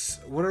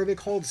 what are they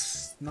called?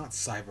 Not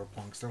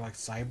cyberpunks. They're like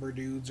cyber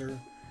dudes or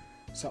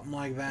something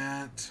like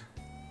that.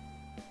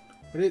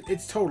 But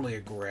it's totally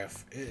a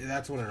grift.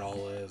 That's what it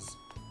all is.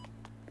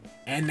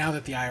 And now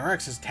that the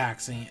IRS is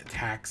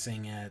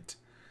taxing it,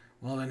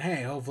 well then,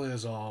 hey, hopefully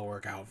this will all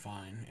work out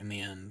fine in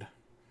the end.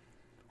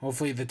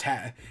 Hopefully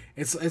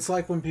it's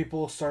like when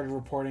people started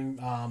reporting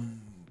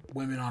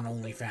women on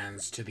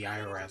OnlyFans to the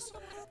IRS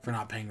for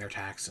not paying their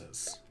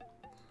taxes.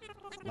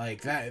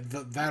 Like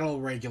that'll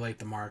regulate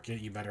the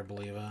market. You better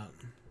believe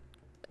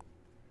it.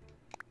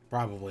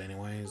 Probably,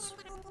 anyways.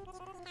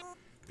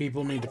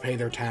 People need to pay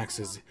their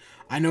taxes.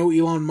 I know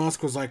Elon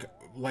Musk was like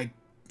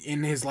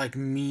in his like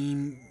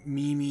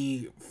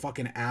memey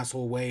fucking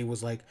asshole way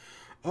was like,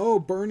 "Oh,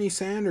 Bernie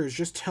Sanders,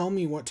 just tell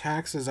me what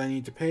taxes I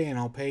need to pay and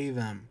I'll pay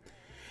them."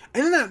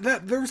 And then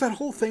that there was that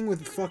whole thing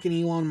with fucking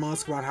Elon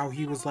Musk about how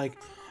he was like,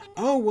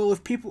 "Oh, well,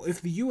 if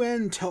the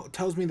UN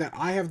tells me that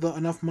I have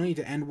enough money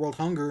to end world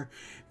hunger,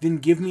 then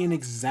give me an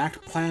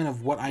exact plan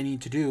of what I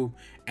need to do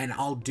and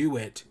I'll do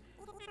it."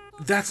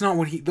 That's not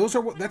what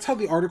that's how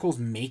the articles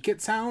make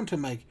it sound, to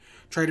like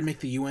try to make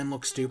the UN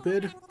look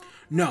stupid.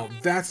 No,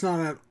 that's not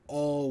at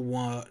all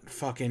what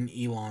fucking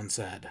Elon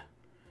said.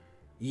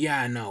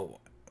 Yeah,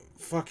 no.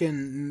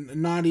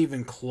 Fucking not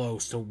even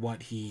close to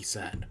what he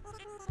said.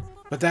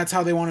 But that's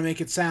how they want to make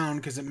it sound,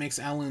 because it makes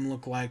Ellen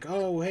look like,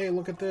 "Oh, hey,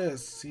 look at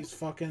this. He'll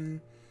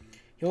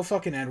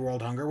fucking end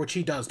world hunger," which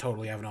he does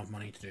totally have enough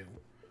money to do.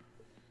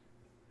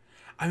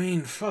 I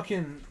mean,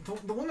 fucking,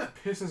 the one that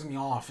pisses me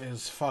off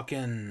is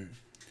fucking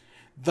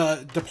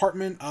the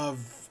Department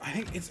of, I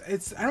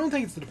don't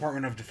think it's the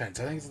Department of Defense,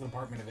 I think it's the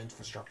Department of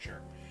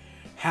Infrastructure,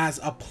 has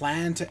a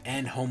plan to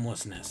end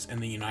homelessness in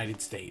the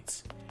United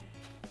States.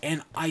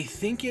 And I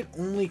think it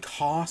only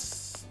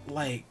costs,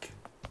 like,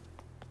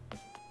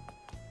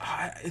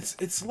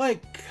 it's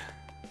like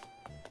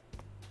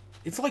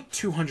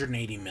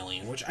 280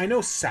 million, which I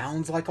know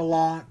sounds like a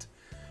lot,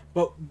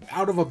 but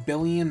out of $1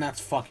 billion, that's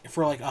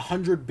for like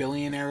 100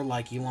 billionaire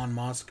like Elon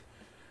Musk,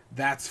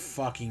 that's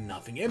fucking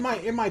nothing. It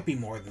might be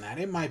more than that.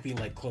 It might be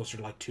like closer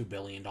to like $2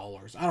 billion.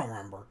 I don't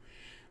remember.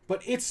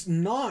 But it's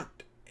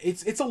not,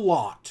 it's a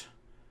lot.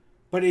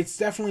 But it's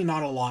definitely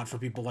not a lot for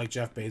people like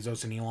Jeff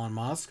Bezos and Elon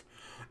Musk.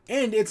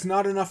 And it's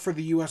not enough for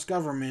the US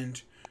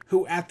government,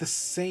 who at the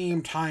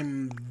same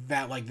time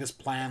that like this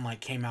plan like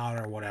came out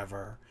or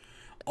whatever,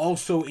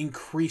 also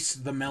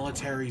increased the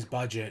military's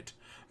budget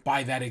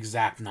by that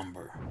exact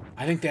number.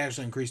 I think they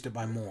actually increased it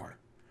by more.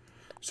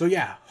 So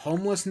yeah,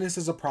 homelessness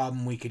is a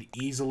problem we could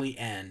easily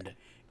end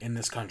in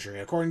this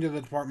country, according to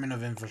the Department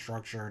of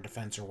Infrastructure or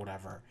Defense or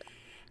whatever.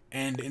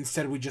 And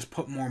instead we just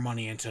put more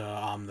money into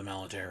the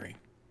military.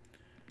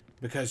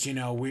 Because, you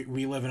know,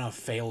 we live in a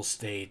fail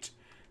state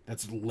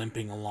that's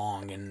limping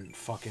along in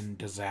fucking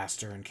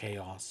disaster and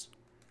chaos.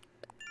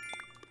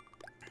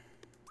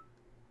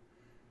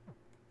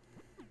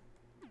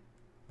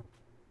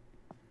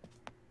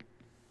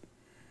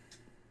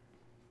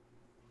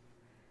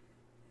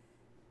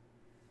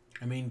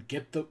 I mean,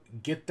 get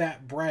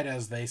that bread,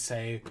 as they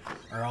say,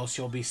 or else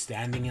you'll be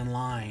standing in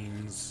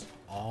lines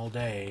all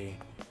day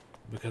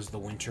because the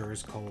winter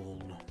is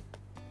cold.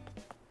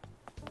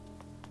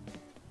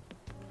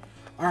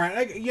 All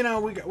right,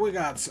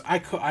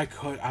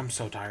 I'm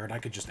so tired. I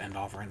could just end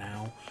off right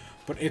now,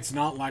 but it's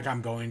not like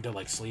I'm going to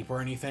like sleep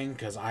or anything,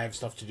 because I have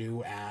stuff to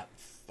do at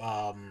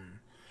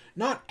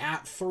not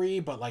at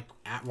 3, but like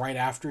right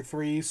after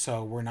 3.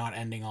 So we're not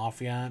ending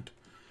off yet.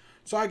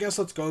 So I guess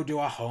let's go do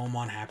a home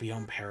on Happy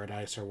Home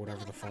Paradise or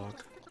whatever the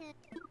fuck.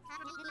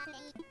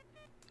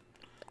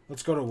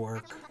 Let's go to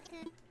work.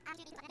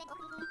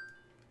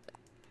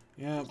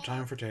 Yep,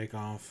 time for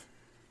takeoff.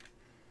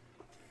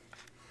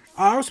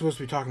 Oh, I was supposed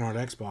to be talking about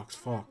Xbox.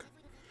 Fuck.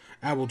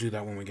 We'll do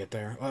that when we get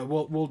there.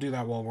 We'll do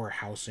that while we're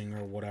housing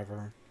or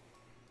whatever.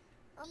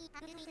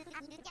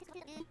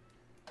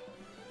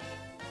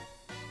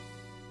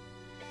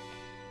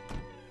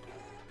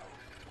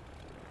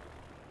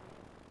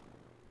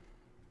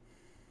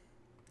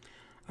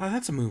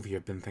 That's a movie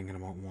I've been thinking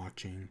about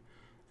watching.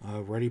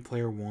 Ready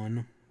Player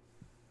One.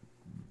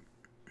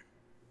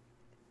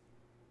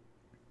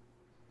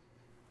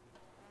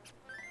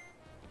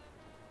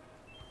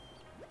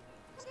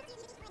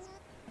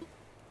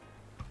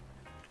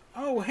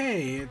 Oh,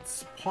 hey,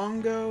 it's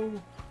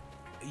Pongo,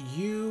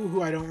 you,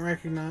 who I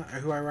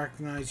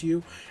recognize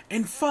you,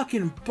 and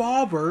fucking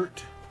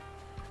Bobbert.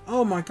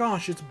 Oh my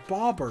gosh, it's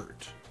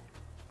Bobbert.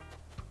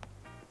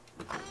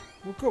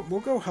 We'll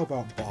go help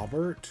out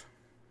Bobbert.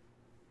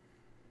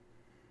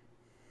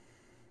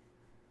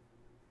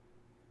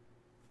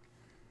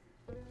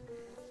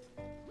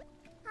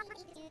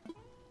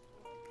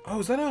 Oh,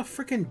 is that a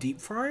freaking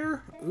deep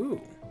fryer?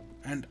 Ooh.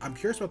 And I'm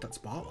curious about that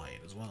spotlight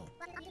as well.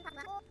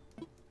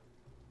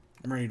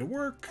 I'm ready to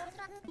work.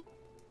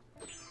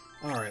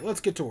 Alright, let's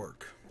get to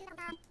work.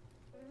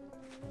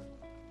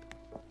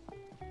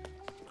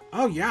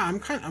 Oh yeah,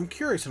 I'm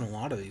curious in a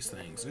lot of these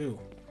things. Ooh.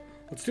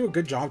 Let's do a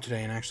good job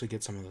today and actually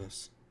get some of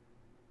this.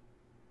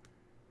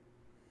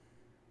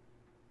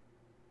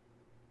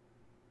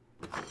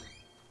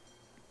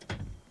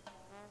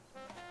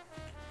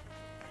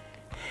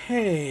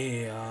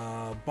 Hey,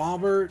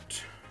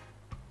 Bobbert.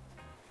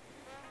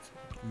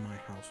 My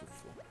house is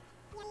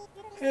full.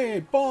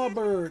 Hey,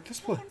 Bobbert! This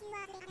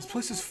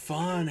place is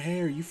fun.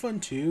 Hey, are you fun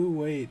too?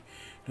 Wait,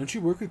 don't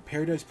you work with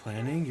Paradise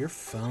Planning? You're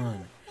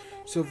fun.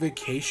 So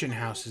vacation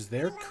houses,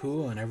 they're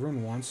cool, and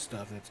everyone wants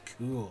stuff that's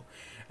cool.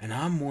 And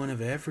I'm one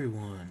of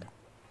everyone.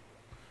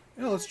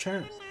 Yeah, let's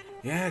try.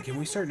 Yeah, can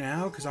we start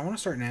now? Because I want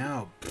to start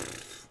now.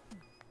 Pfft.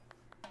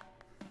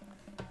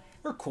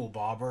 You're cool,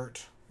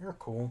 Bobbert. You're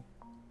cool.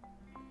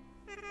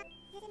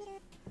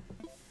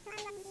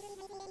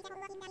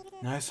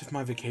 Nice if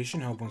my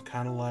vacation home was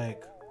kind of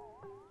like...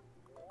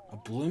 A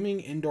blooming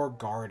indoor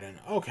garden.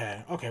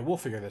 Okay, okay, we'll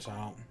figure this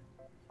out.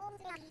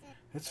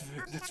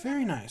 That's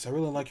very nice. I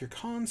really like your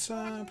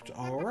concept.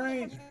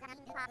 Alright.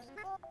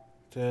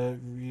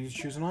 You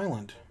choose an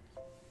island.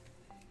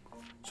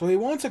 So he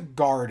wants a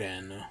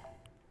garden.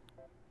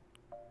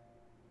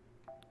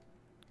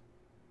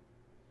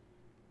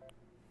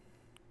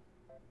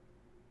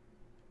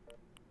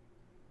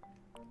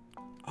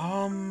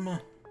 I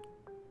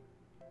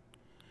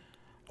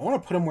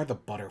want to put him where the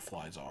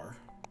butterflies are.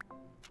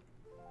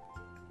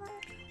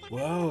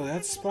 Whoa,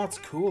 that spot's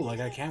cool. Like,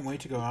 I can't wait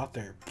to go out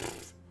there.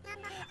 Pfft.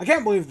 I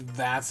can't believe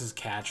that's his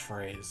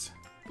catchphrase.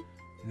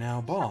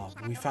 Now, Bob,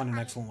 we found an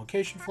excellent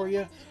location for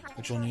you,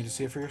 but you'll need to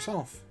see it for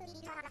yourself.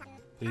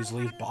 Please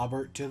leave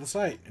Bobbert to the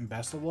site, and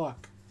best of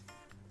luck.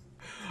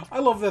 I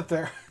love that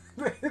there.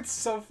 It's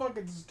so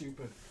fucking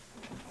stupid.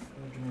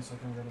 Give me a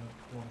second, I'm gonna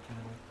blow a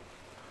candle.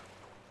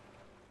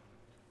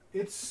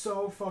 It's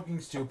so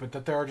fucking stupid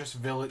that there are just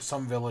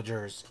some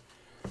villagers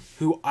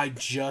who I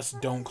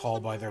just don't call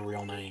by their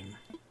real name.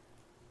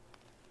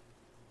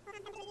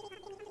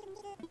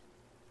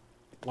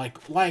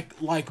 Like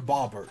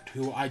Bobbert,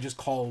 who I just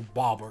call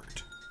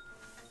Bobbert.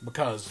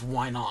 Because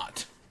why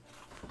not?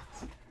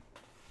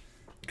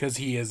 Because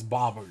he is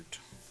Bobbert.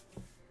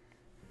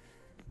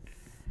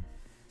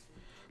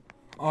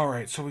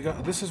 Alright, so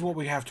this is what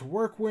we have to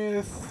work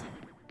with.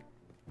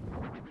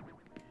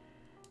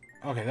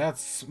 Okay,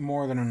 that's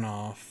more than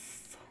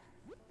enough.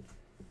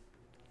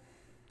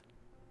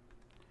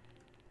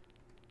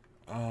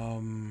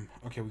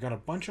 Okay, we got a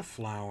bunch of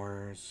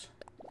flowers.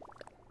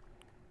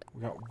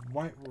 We got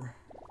white...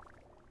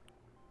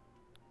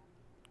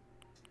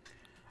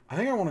 I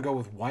think I want to go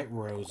with white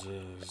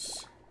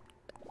roses.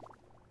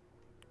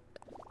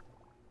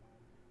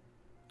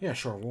 Yeah,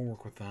 sure, we'll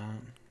work with that.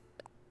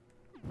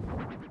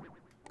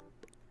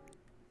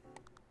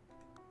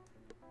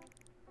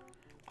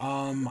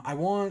 I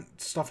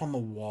want stuff on the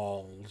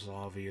walls,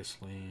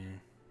 obviously.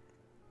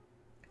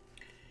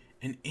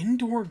 An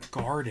indoor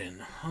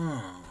garden,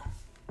 huh?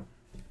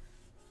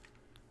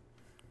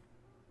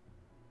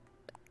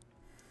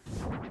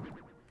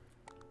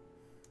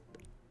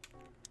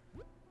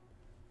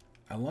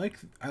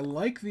 I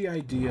like the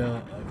idea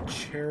of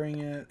chairing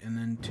it and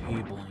then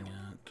tabling it.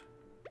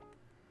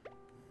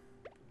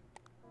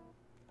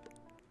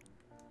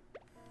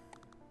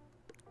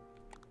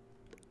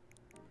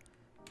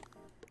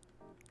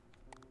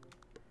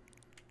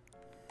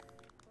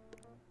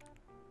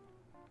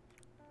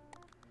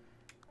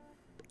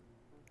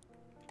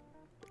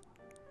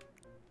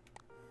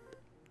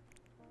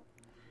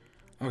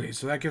 Okay,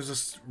 so that gives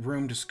us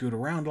room to scoot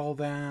around all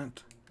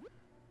that.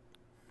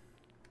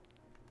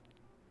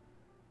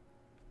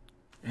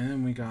 And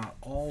then we got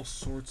all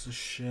sorts of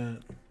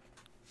shit.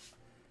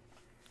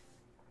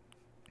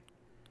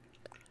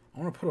 I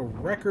want to put a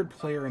record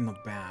player in the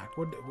back.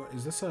 What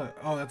is this a...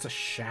 Oh, that's a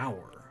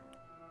shower.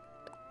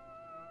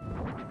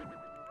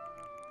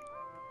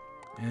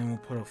 And we'll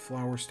put a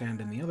flower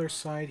stand in the other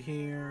side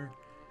here.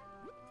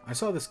 I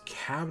saw this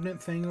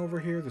cabinet thing over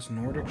here, this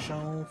Nordic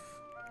shelf.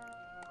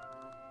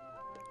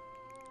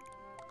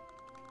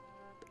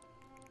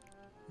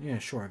 Yeah,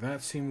 sure,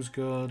 that seems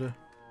good.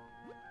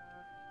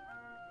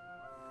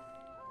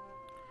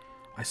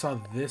 I saw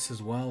this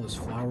as well, this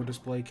flower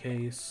display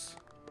case.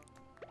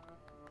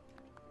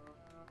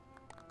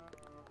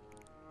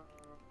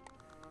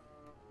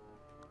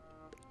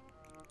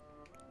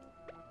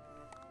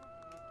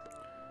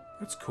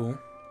 That's cool.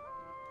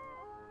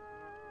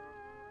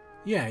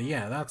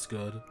 Yeah, that's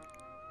good.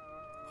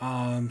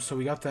 So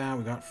we got that,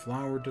 we got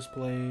flower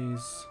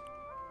displays.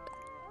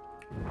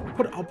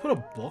 I'll put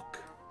a book.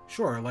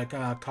 Sure, like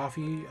a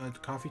coffee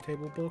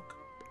table book.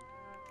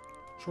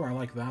 Sure, I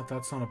like that.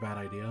 That's not a bad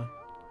idea.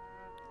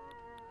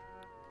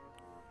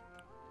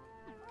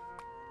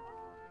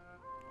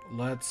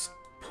 Let's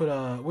put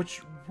a...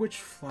 Which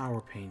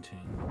flower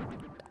painting?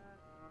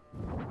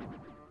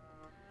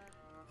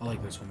 I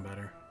like this one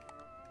better.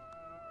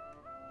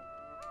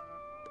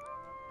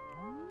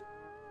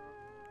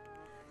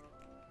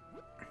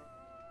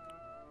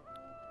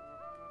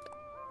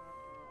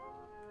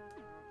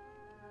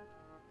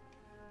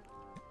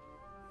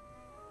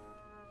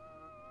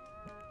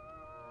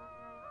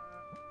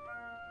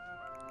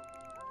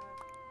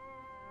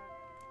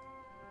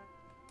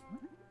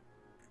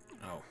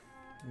 Oh.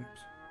 Oops.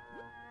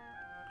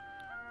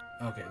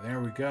 Okay, there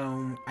we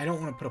go. I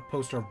don't want to put a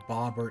poster of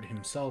Bobbert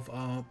himself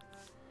up.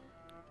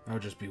 That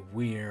would just be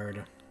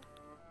weird.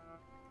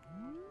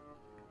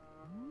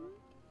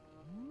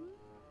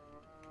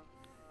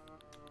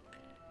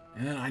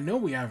 And then I know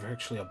we have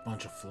actually a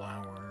bunch of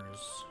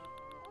flowers.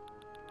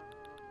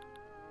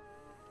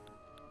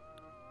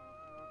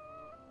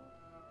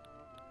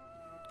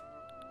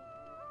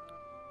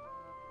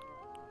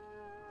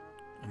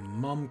 A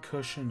mum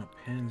cushion,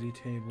 a pansy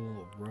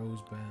table, a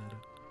rose bed.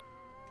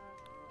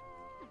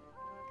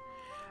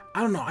 I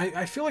don't know.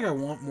 I feel like I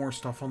want more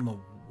stuff on the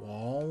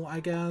wall,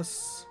 I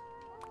guess.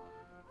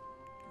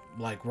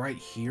 Like right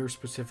here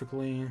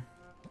specifically.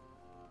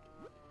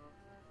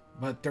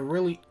 But there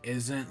really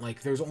isn't.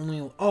 Like there's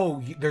only...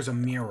 Oh, there's a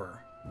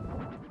mirror.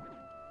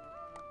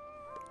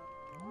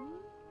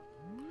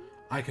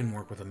 I can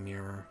work with a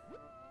mirror.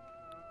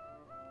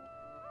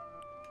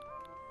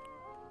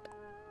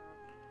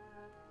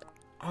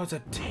 Oh, it's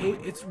a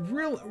it's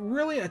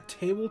really a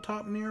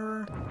tabletop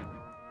mirror.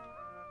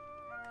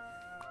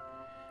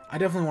 I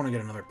definitely want to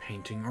get another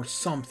painting or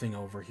something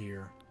over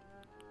here.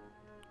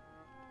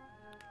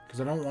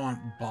 Because I don't want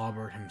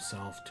Bobbert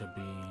himself to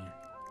be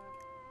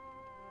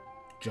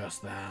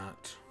just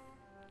that.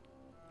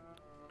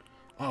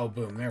 Oh,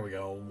 boom, there we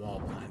go,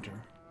 wall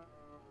planter.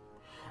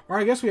 Or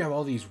I guess we have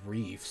all these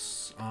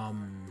reefs.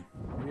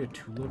 Maybe a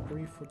tulip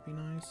reef would be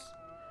nice.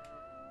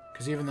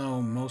 Because even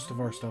though most of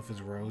our stuff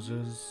is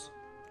roses...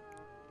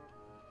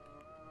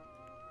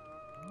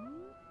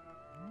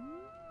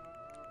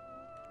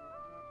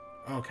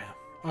 Okay.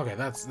 Okay,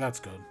 that's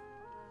good.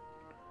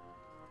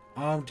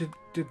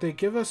 Did they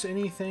give us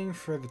anything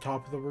for the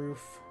top of the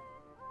roof?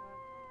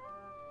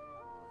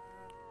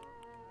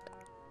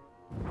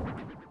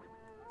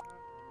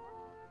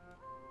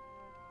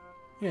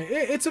 Yeah,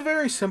 it's a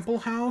very simple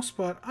house,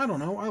 but I don't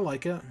know, I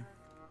like it.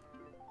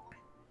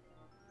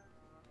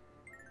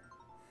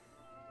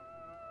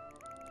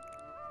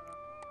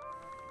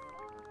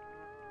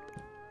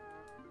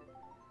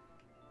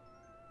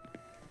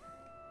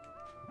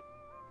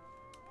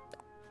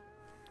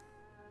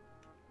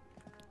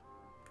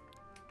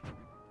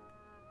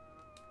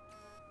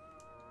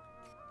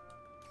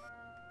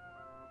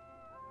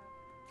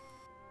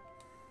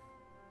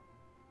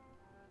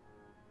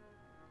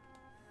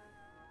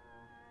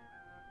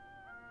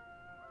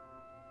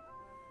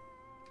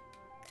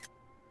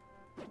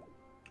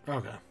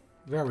 Okay,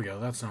 there we go.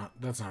 That's not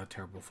a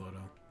terrible photo.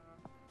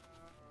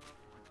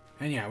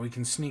 And yeah, we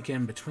can sneak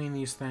in between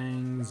these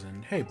things.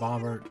 And hey,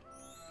 Bobbert.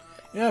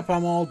 Yep,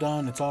 I'm all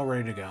done. It's all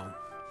ready to go.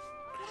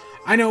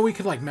 I know we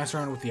could like mess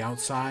around with the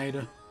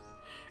outside,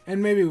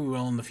 and maybe we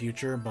will in the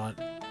future. But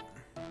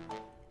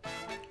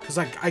because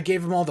like I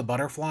gave him all the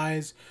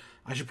butterflies,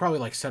 I should probably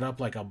like set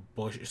up like a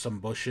bush, some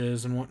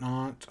bushes and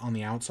whatnot on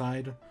the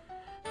outside.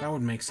 That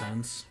would make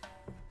sense.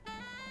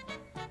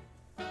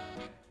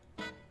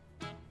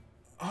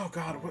 Oh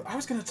god, I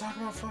was gonna talk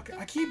about fucking...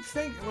 I keep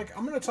thinking, like,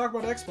 I'm gonna talk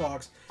about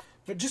Xbox,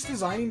 but just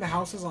designing the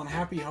houses on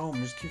Happy Home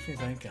just keeps me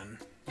thinking.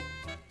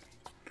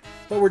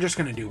 But we're just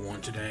gonna do one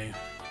today.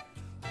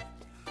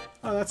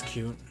 Oh, that's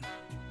cute.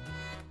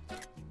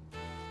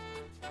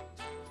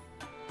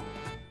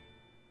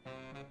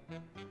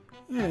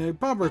 Yeah,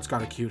 Bobbert's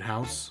got a cute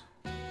house.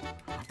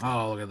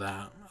 Oh, look at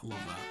that. I love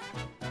that.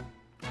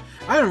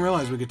 I didn't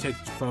realize we could take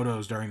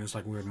photos during this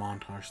like weird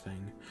montage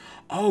thing.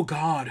 Oh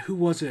god, who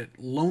was it?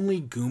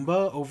 Lonely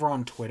Goomba over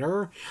on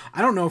Twitter?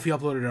 I don't know if he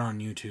uploaded it on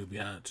YouTube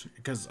yet,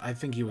 because I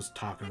think he was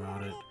talking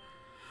about it.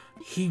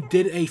 He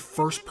did a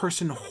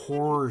first-person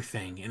horror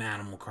thing in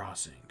Animal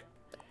Crossing.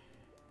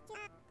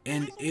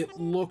 And it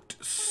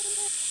looked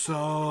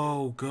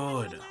so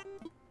good.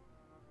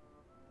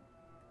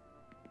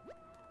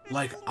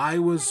 Like, I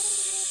was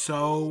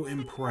so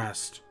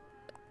impressed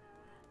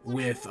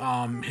with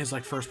his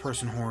like first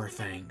person horror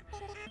thing,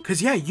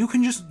 because yeah, you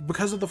can just,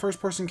 because of the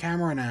first person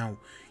camera now,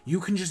 you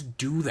can just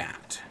do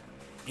that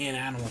in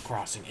Animal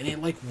Crossing, and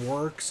it like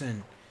works.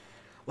 And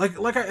like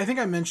I think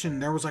I mentioned,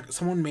 there was like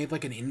someone made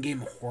like an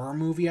in-game horror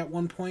movie at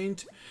one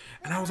point,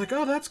 and I was like,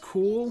 oh, that's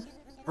cool.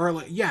 Or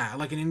like, yeah,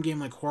 like an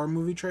in-game like horror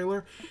movie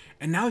trailer,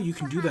 and now you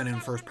can do that in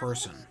first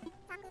person.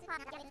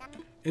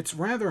 It's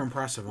rather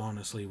impressive,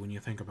 honestly, when you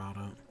think about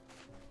it.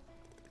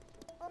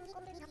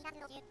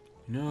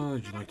 No,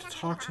 would you like to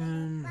talk to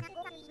him?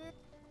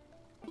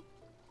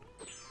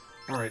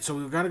 Alright, so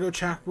we've got to go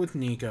chat with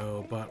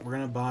Nico, but we're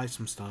going to buy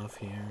some stuff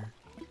here.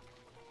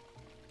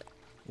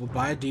 We'll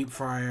buy a deep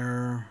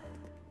fryer.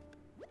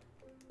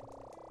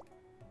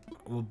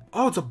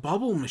 Oh, it's a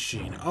bubble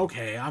machine.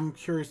 Okay, I'm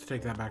curious to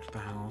take that back to the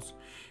house.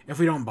 If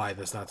we don't buy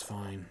this, that's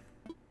fine.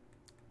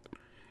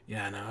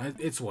 Yeah, no,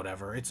 it's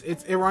whatever.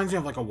 It reminds me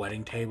of like a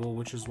wedding table,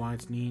 which is why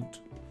it's neat.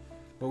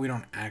 But we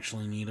don't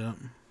actually need it.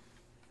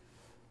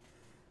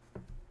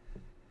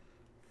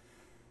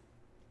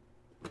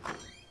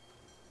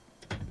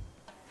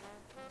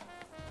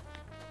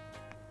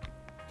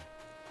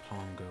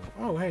 Pongo.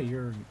 Oh, hey,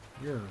 you're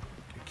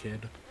a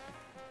kid.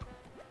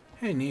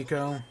 Hey,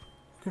 Nico.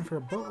 Looking for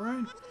a boat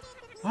ride?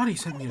 Lottie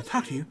sent me to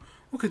talk to you.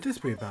 What could this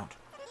be about?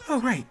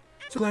 Oh, right.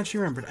 So glad she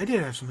remembered. I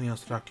did have something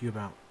else to talk to you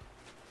about.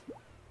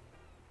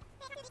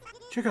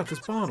 Check out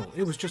this bottle.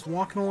 It was just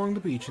walking along the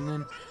beach and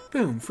then,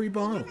 boom, free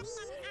bottle.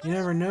 You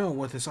never know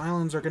what this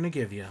islands are going to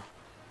give you.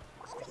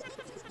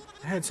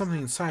 I had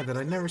something inside that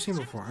I'd never seen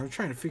before. I was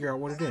trying to figure out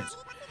what it is.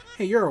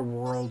 Hey, you're a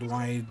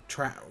worldwide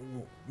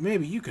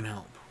maybe you can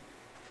help.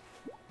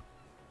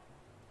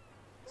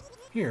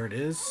 Here it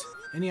is.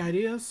 Any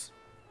ideas?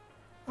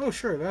 Oh,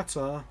 sure, that's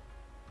Oh,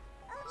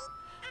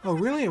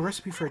 really? A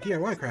recipe for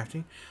DIY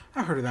crafting?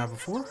 I've heard of that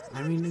before.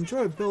 I mean,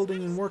 enjoy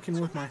building and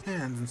working with my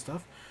hands and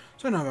stuff.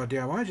 So I know about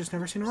DIY, just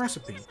never seen a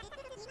recipe.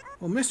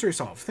 Well, mystery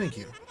solved, thank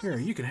you. Here,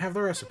 you can have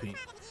the recipe.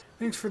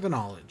 Thanks for the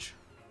knowledge.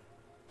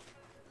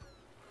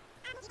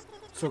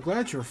 So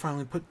glad you were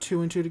finally put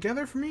two and two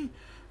together for me.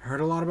 I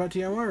heard a lot about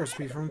DIY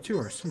recipes from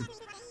tourists.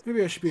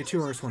 Maybe I should be a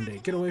tourist one day.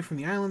 Get away from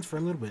the islands for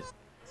a little bit.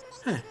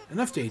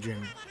 Enough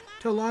daydreaming.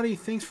 Tell Lottie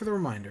thanks for the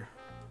reminder.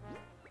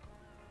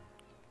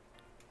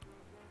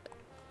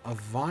 A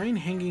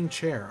vine-hanging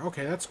chair.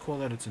 Okay, that's cool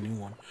that it's a new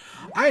one.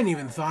 I hadn't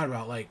even thought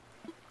about, like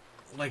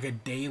a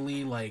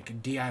daily,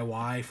 like,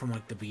 DIY from,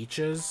 like, the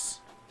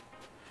beaches.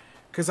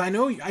 Because I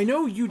know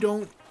you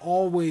don't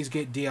always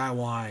get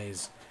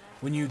DIYs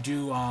when you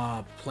do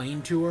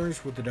plane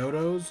tours with the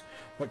dodos,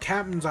 but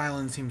Captain's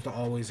Island seems to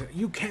always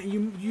you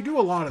do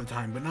a lot of the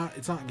time, but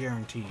it's not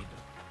guaranteed.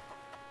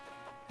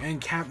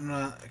 And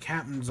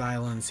Captain's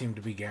Island seemed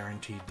to be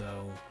guaranteed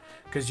though,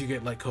 because you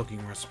get like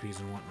cooking recipes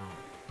and whatnot.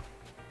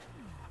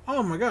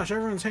 Oh my gosh,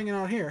 everyone's hanging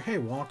out here. Hey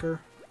Walker.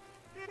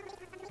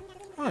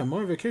 Hi,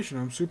 my vacation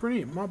home's super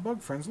neat. My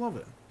bug friends love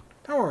it.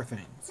 How are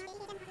things?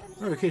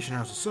 My vacation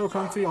house is so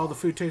comfy, all the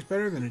food tastes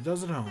better than it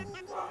does at home.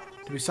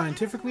 To be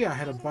scientifically, I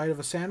had a bite of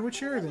a sandwich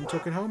here, then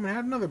took it home and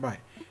had another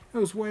bite. It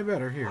was way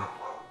better here.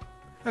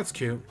 That's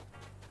cute.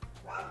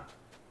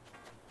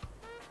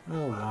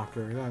 Oh,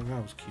 Walker, that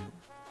was cute.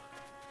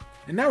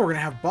 And now we're going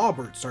to have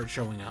Bobbert start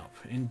showing up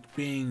and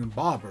being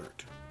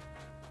Bobbert.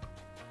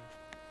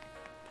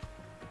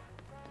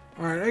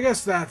 Alright, I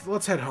guess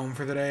let's head home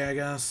for the day, I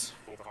guess.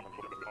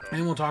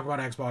 And we'll talk about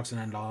Xbox and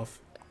end off.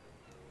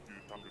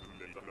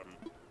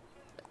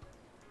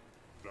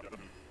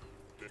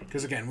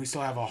 Because again, we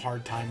still have a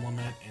hard time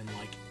limit in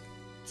like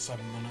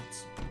 7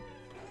 minutes.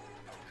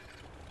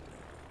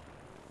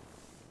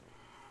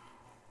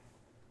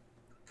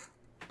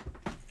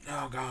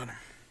 Oh god.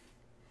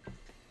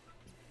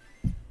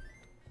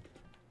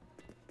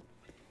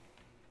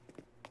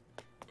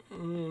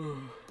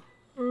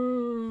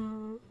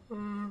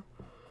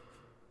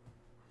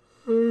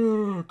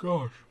 Oh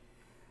gosh.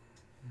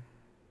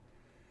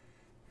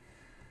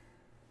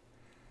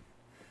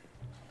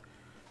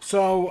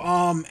 So,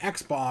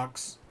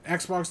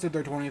 Xbox did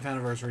their 20th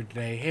anniversary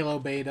today. Halo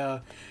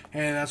beta.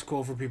 Hey, that's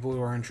cool for people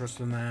who are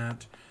interested in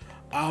that.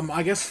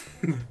 I guess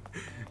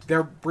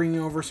they're bringing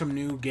over some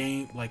new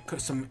game, like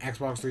some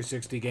Xbox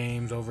 360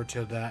 games over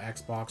to the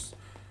Xbox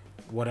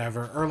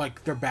whatever. Or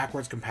like they're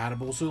backwards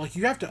compatible. So like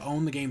you have to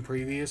own the game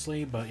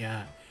previously, but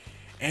yeah.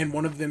 And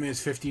one of them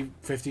is 50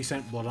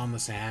 Cent Blood on the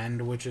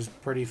Sand, which is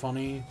pretty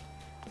funny.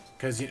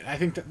 Because I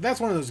think that's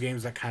one of those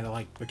games that kind of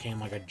like became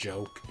like a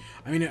joke.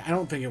 I mean, I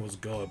don't think it was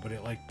good, but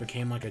it like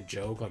became like a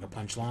joke, like a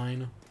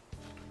punchline.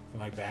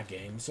 Like that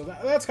game. So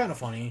that's kind of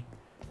funny.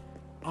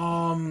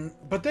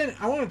 But then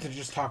I wanted to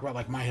just talk about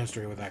like my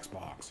history with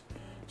Xbox.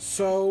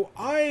 So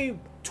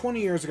 20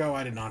 years ago,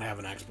 I did not have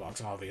an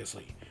Xbox,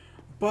 obviously.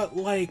 But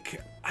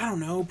like, I don't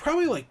know,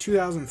 probably like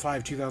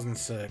 2005,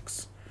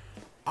 2006,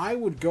 I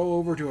would go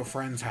over to a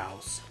friend's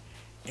house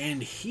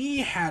and he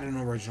had an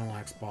original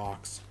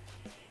Xbox.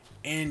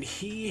 And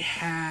he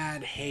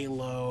had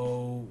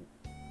Halo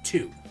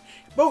 2.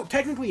 Both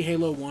technically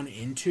Halo 1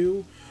 and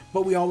 2,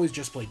 but we always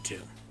just played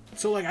 2.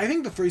 So like I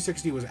think the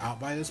 360 was out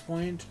by this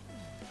point.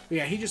 But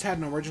yeah, he just had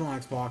an original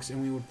Xbox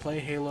and we would play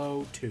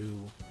Halo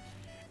 2.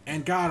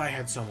 And god, I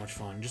had so much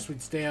fun. Just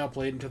we'd stay up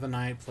late into the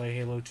night, play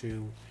Halo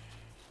 2.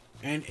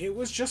 And it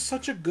was just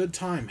such a good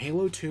time.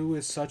 Halo 2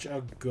 is such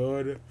a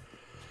good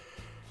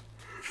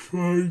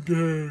fun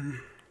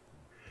game.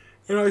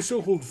 And I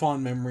still hold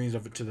fond memories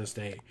of it to this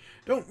day.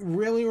 Don't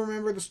really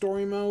remember the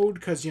story mode,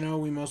 because, you know,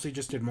 we mostly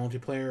just did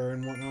multiplayer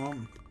and whatnot.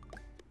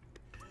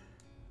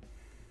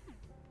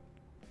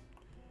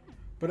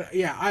 But,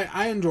 yeah,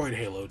 I enjoyed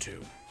Halo 2.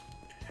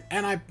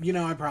 And I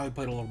probably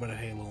played a little bit of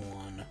Halo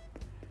 1.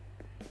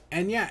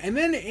 And, yeah, and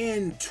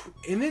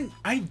then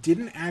I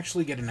didn't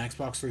actually get an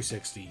Xbox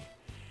 360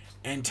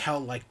 until,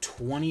 like,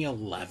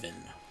 2011.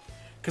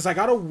 Because I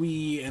got a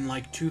Wii in,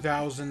 like,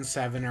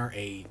 2007 or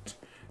 8.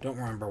 Don't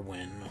remember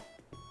when.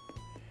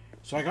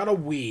 So I got a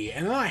Wii,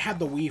 and then I had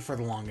the Wii for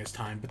the longest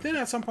time. But then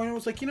at some point I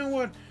was like, you know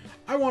what?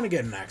 I want to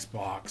get an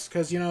Xbox.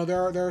 Because, you know,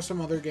 there are some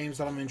other games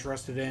that I'm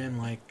interested in.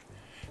 Like,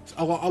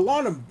 a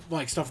lot of,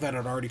 like, stuff that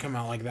had already come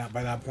out like that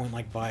by that point.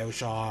 Like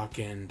Bioshock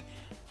and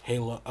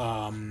Halo,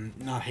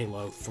 not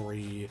Halo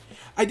 3.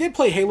 I did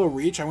play Halo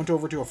Reach. I went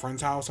over to a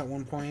friend's house at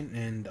one point,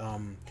 and,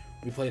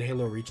 we played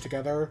Halo Reach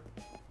together.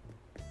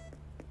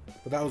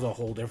 But that was a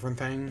whole different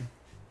thing.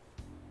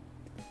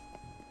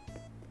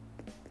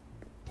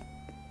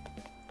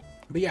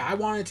 But yeah, I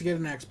wanted to get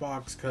an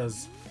Xbox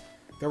because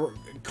there were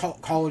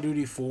Call of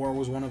Duty 4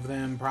 was one of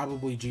them,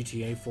 probably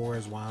GTA 4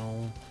 as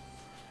well.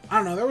 I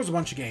don't know, there was a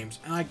bunch of games,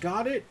 and I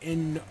got it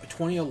in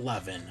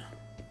 2011.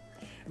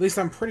 At least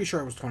I'm pretty sure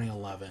it was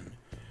 2011,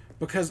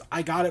 because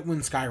I got it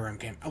when Skyrim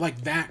came,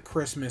 like that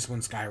Christmas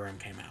when Skyrim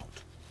came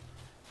out.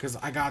 Because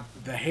I got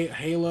the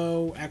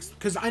Halo X,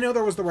 because I know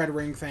there was the Red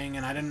Ring thing,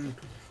 and I didn't,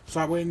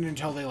 so I waited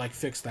until they like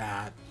fixed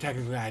that.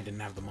 Technically, I didn't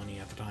have the money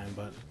at the time,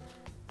 but.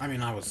 I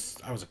mean, I was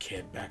a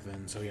kid back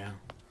then, so yeah.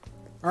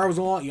 Or I was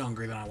a lot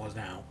younger than I was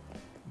now.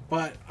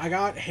 But I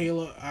got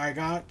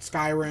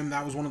Skyrim.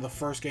 That was one of the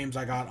first games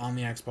I got on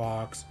the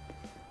Xbox.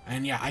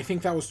 And yeah, I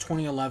think that was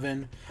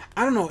 2011.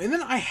 I don't know. And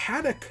then I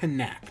had a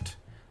Kinect.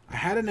 I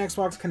had an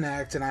Xbox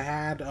Kinect, and I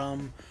had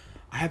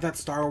I had that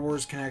Star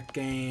Wars Kinect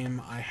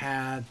game. I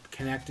had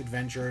Kinect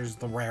Adventures,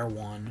 the Rare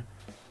one.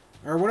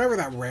 Or whatever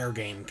that Rare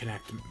game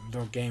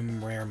the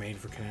game Rare made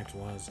for Kinect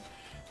was.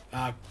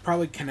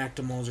 Probably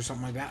Kinectimals or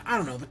something like that. I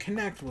don't know. The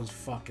Kinect was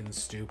fucking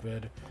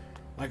stupid.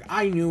 Like,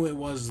 I knew it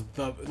was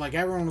the... Like,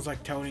 everyone was,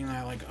 like, toting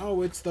that, like,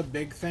 oh, it's the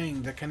big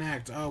thing, the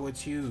Kinect. Oh,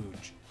 it's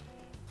huge.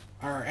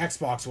 Or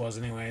Xbox was,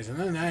 anyways. And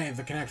then, hey,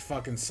 the Kinect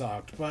fucking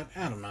sucked. But,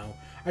 I don't know.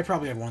 I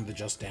probably had one of the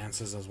Just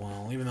Dances as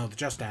well. Even though the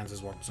Just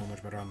Dances worked so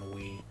much better on the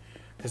Wii.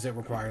 Because it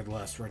required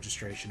less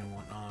registration and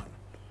whatnot.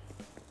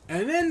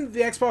 And then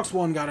the Xbox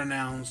One got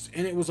announced.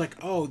 And it was like,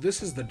 oh,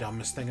 this is the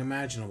dumbest thing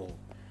imaginable.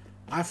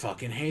 I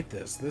fucking hate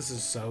this. This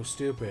is so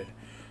stupid.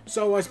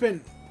 So I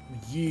spent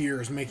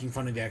years making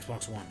fun of the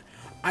Xbox One.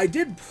 I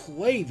did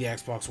play the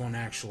Xbox One,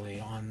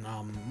 actually, on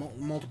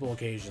multiple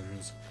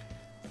occasions.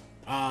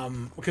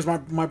 Because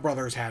my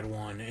brothers had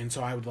one, and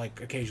so I would,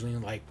 like, occasionally,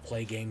 like,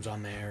 play games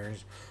on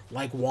theirs.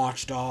 Like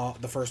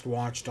the first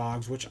Watch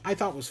Dogs, which I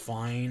thought was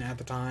fine at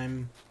the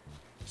time.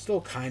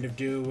 Still kind of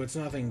do. It's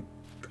nothing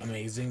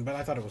amazing, but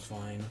I thought it was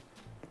fine.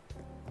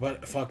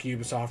 But fuck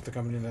Ubisoft, the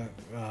company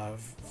that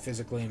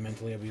physically and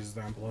mentally abuses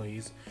their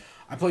employees.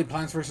 I played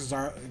Plants vs.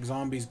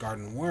 Zombies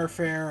Garden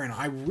Warfare, and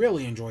I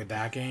really enjoyed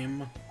that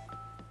game.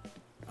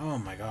 Oh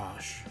my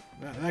gosh.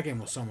 That game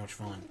was so much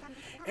fun.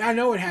 And I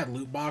know it had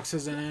loot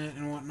boxes in it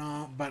and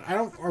whatnot, but I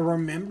don't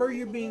remember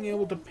you being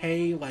able to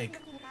pay, like,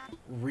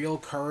 real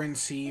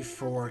currency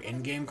for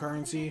in-game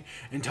currency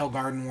until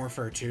Garden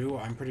Warfare 2.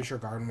 I'm pretty sure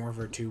Garden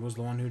Warfare 2 was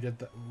the one who did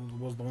that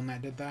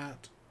did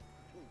that.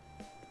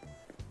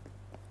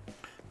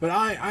 But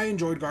I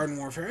enjoyed Garden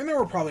Warfare, and there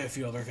were probably a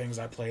few other things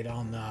I played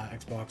on the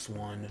Xbox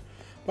One,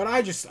 but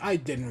I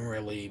didn't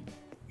really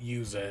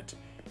use it.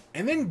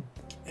 And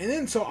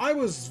then so I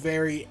was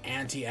very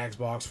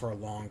anti-Xbox for a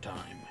long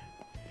time.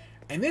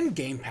 And then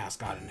Game Pass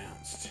got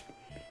announced.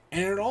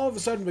 And it all of a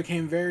sudden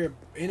became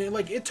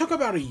it took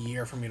about a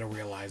year for me to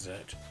realize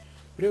it.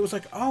 But it was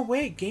like, oh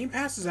wait, Game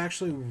Pass is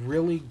actually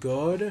really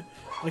good.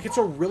 Like, it's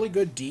a really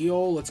good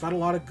deal. It's got a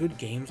lot of good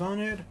games on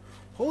it.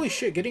 Holy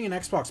shit, getting an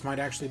Xbox might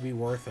actually be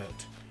worth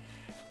it.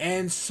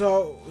 And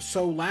so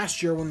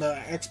last year when the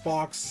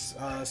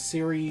Xbox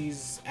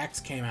Series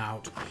X came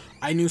out,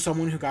 I knew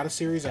someone who got a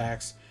Series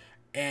X,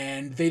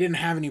 and they didn't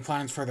have any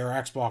plans for their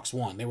Xbox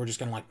One. They were just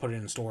gonna, like, put it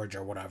in storage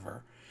or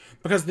whatever.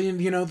 Because,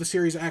 the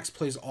Series X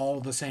plays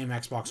all the same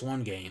Xbox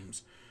One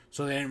games,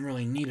 so they didn't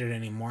really need it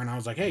anymore. And I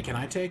was like, hey, can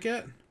I take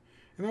it?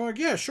 And they're like,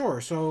 yeah,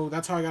 sure. So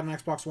that's how I got an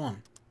Xbox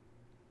One.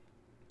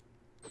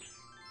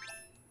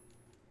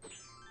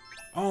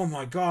 Oh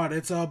my god,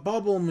 it's a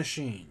bubble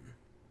machine.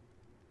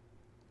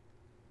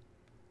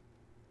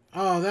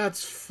 Oh,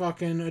 that's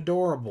fucking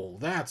adorable.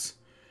 That's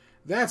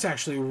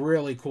actually a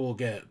really cool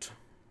get.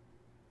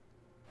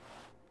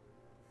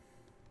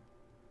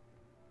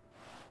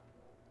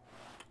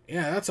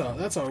 Yeah, that's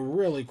a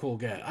really cool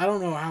get. I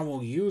don't know how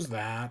we'll use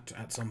that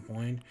at some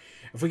point.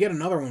 If we get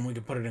another one, we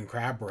could put it in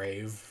Crab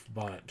Rave,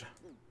 but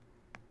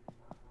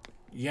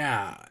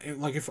yeah,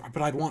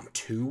 but I'd want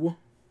two.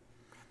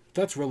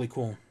 That's really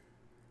cool.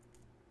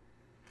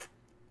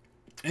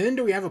 And then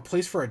do we have a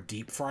place for a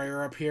deep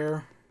fryer up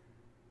here?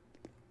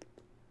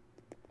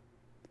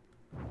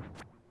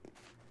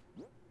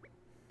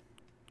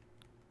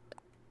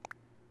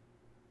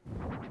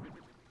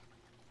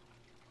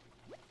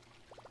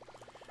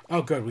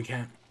 Oh, good, we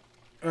can't.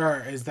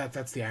 Or is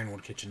that's the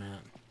Ironwood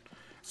Kitchenette. I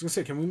was gonna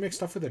say, can we make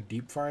stuff with a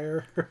deep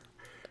fryer?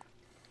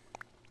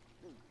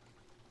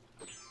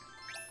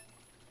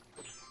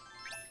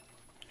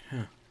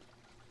 Huh.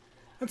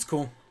 That's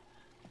cool.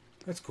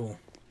 That's cool.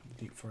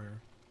 Deep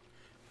fryer.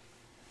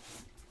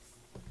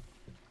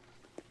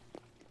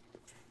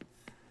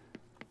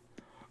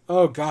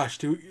 Oh gosh,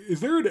 dude,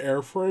 is there an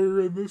air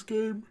fryer in this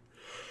game?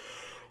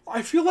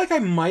 I feel like I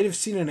might have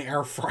seen an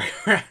air fryer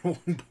at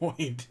one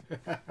point.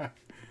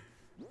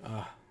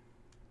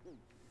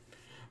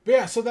 But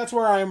yeah, so that's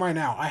where I am right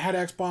now. I had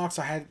Xbox.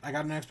 I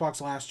got an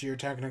Xbox last year,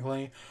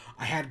 technically.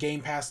 I had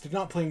Game Pass. Did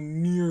not play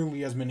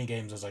nearly as many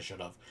games as I should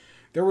have.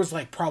 There was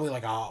probably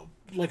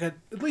at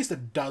least a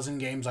dozen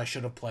games I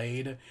should have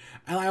played,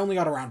 and I only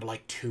got around to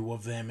like 2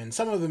 of them, and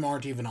some of them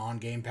aren't even on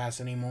Game Pass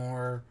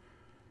anymore.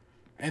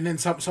 And then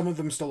some of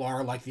them still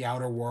are, like the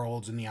Outer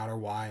Worlds and the Outer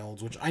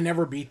Wilds, which I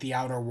never beat the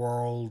Outer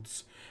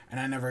Worlds, and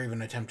I never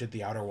even attempted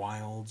the Outer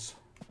Wilds.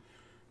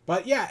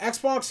 But yeah,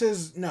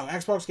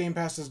 Xbox Game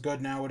Pass is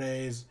good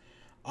nowadays.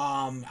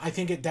 I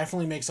think it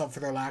definitely makes up for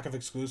their lack of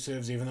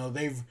exclusives, even though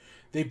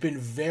they've been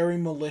very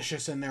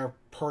malicious in their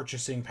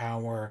purchasing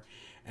power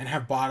and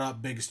have bought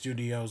up big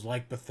studios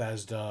like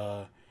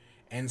Bethesda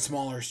and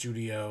smaller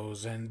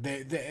studios, and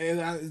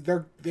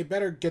they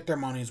better get their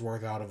money's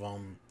worth out of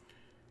them.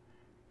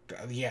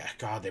 Yeah,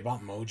 God, they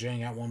bought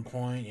Mojang at one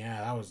point.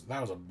 Yeah,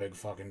 that was a big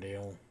fucking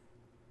deal.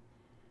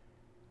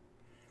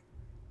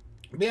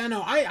 But yeah,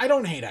 no, I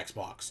don't hate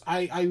Xbox.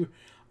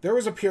 There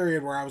was a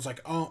period where I was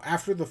like, oh,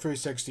 after the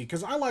 360,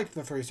 because I liked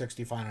the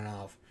 360 fine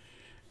enough,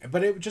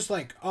 but it was just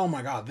like, oh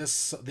my god, the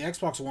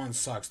Xbox One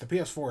sucks. The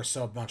PS4 is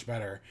so much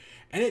better,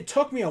 and it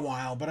took me a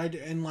while, but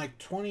in like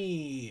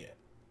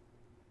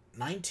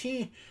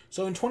 19.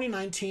 So in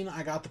 2019,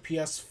 I got the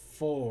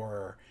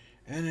PS4,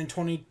 and then in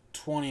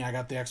 2020, I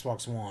got the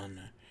Xbox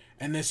One,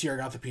 and this year I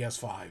got the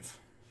PS5.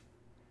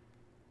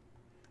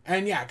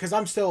 And yeah, because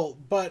I'm still,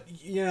 but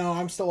you know,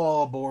 I'm still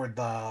all aboard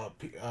the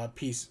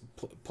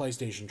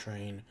PlayStation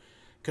train,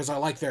 because I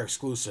like their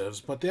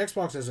exclusives. But the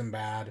Xbox isn't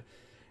bad,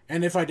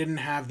 and if I didn't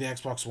have the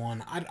Xbox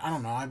One, I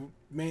don't know,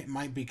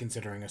 might be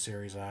considering a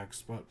Series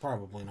X, but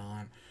probably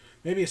not.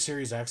 Maybe a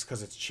Series X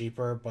because it's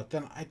cheaper, but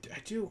then I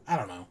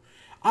don't know.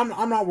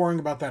 I'm not worrying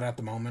about that at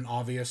the moment.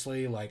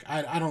 Obviously, like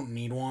I don't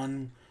need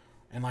one.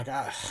 And like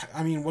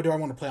I mean, what do I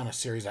want to play on a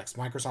Series X?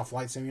 Microsoft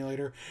Flight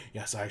Simulator?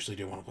 Yes, I actually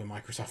do want to play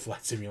Microsoft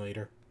Flight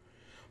Simulator.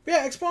 But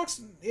yeah,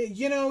 Xbox,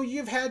 you know,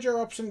 you've had your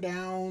ups and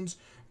downs,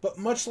 but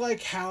much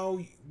like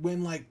how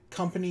when like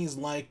companies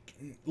like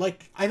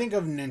I think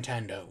of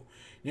Nintendo.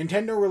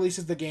 Nintendo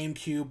releases the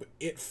GameCube,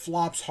 it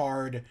flops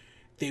hard.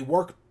 They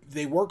work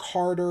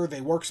harder,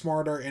 they work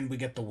smarter, and we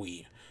get the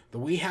Wii. The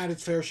Wii had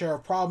its fair share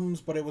of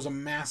problems, but it was a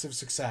massive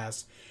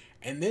success.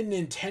 And then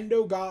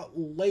Nintendo got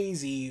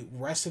lazy,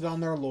 rested on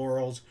their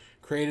laurels,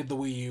 created the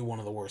Wii U, one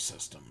of the worst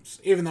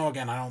systems. Even though,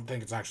 again, I don't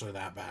think it's actually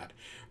that bad.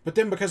 But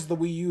then because of the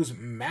Wii U's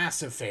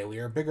massive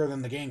failure, bigger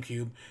than the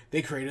GameCube,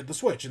 they created the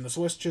Switch. And the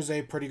Switch is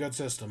a pretty good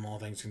system, all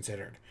things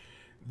considered.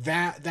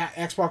 That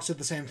Xbox did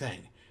the same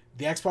thing.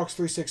 The Xbox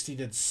 360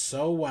 did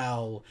so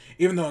well,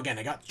 even though, again,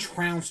 it got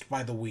trounced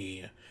by the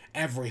Wii.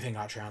 Everything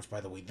got trounced by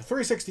the Wii. The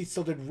 360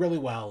 still did really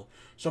well,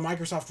 so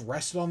Microsoft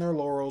rested on their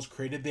laurels,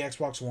 created the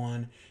Xbox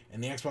One,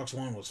 and the Xbox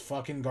One was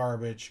fucking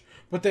garbage,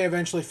 but they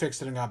eventually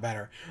fixed it and got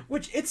better.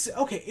 Which, it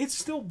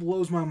still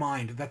blows my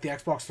mind that the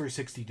Xbox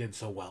 360 did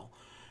so well.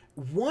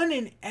 I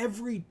want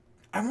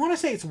to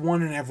say it's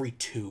 1 in every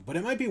 2, but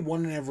it might be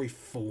 1 in every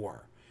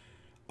 4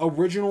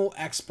 original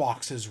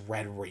Xboxes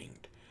red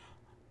ringed.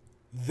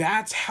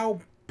 That's how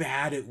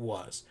bad it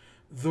was.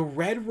 The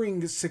red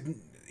ring,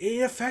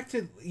 it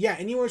affected,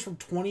 anywhere from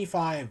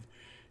 25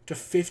 to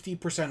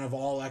 50% of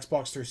all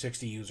Xbox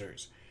 360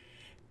 users.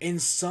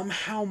 And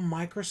somehow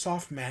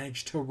Microsoft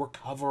managed to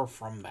recover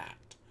from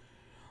that.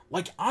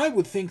 Like, I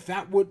would think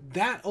that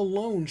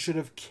alone should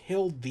have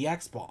killed the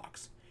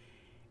Xbox.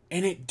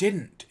 And it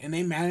didn't. And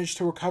they managed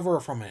to recover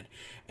from it.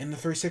 And the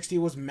 360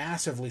 was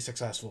massively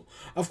successful.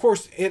 Of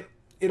course, it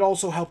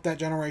also helped that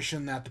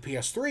generation that the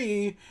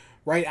PS3,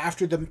 right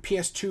after the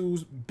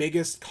PS2's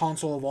biggest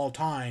console of all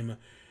time,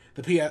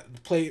 for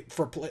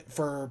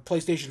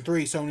PlayStation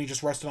 3, Sony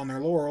just rested on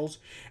their laurels,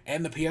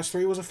 and the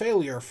PS3 was a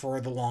failure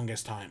for the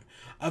longest time.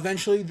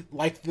 Eventually,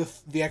 like the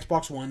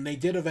Xbox One, they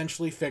did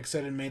eventually fix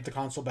it and made the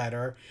console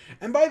better,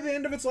 and by the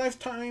end of its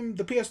lifetime,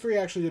 the PS3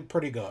 actually did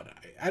pretty good.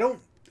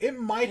 It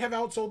might have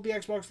outsold the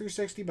Xbox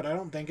 360, but I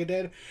don't think it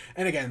did.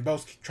 And again,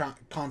 both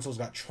consoles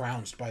got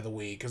trounced by the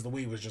Wii, because the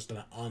Wii was just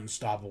an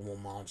unstoppable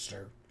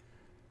monster.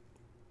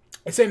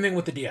 And same thing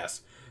with the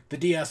DS. The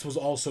DS was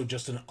also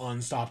just an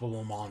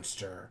unstoppable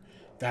monster.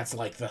 That's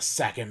like the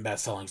second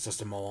best-selling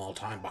system of all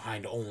time,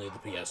 behind only the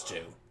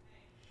PS2.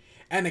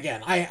 And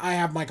again, I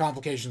have my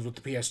complications with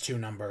the PS2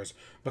 numbers,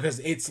 because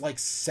it's like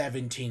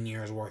 17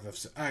 years worth of...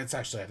 it's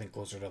actually, I think,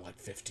 closer to like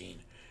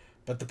 15.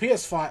 But the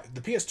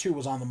PS2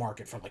 was on the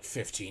market for like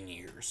 15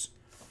 years.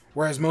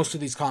 Whereas most of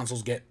these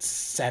consoles get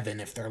 7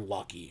 if they're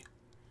lucky.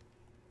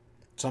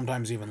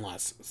 Sometimes even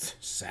less.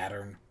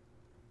 Saturn.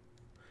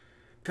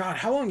 God,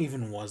 how long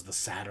even was the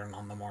Saturn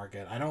on the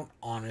market? I don't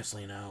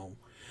honestly know.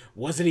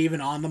 Was it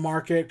even on the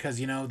market? Because,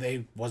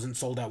 they wasn't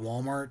sold at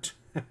Walmart.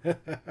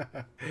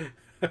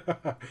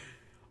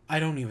 I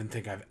don't even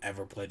think I've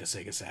ever played a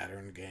Sega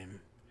Saturn game.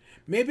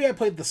 Maybe I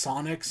played the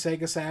Sonic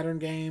Sega Saturn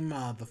game,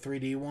 the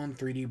 3D one,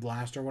 3D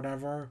Blast or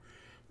whatever.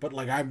 But,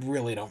 like, I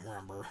really don't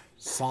remember.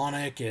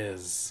 Sonic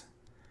is...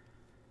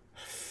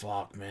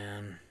 Fuck,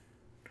 man.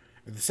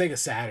 The Sega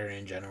Saturn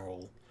in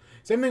general.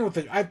 Same thing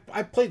with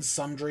I played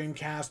some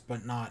Dreamcast,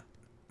 but not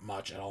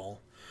much at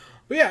all.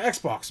 But yeah,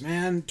 Xbox,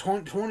 man.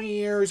 20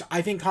 years.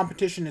 I think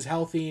competition is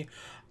healthy.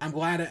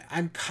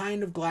 I'm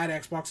kind of glad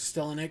Xbox is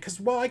still in it.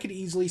 Because, I could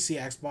easily see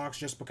Xbox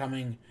just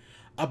becoming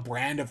a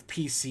brand of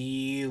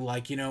PC,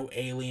 like,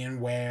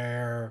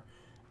 Alienware,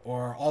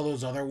 or all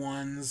those other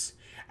ones.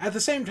 At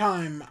the same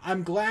time,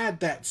 I'm glad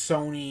that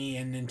Sony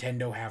and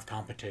Nintendo have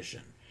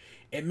competition.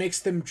 It makes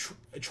them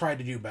try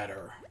to do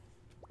better.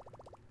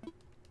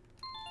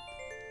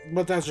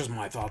 But that's just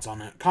my thoughts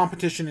on it.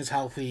 Competition is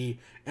healthy,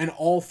 and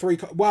all three...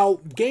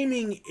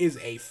 gaming is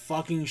a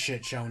fucking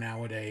shit show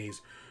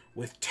nowadays,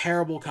 with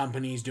terrible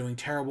companies doing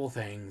terrible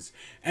things,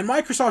 and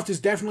Microsoft is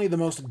definitely the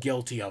most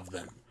guilty of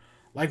them.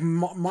 Like,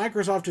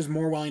 Microsoft is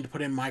more willing to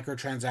put in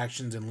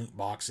microtransactions and loot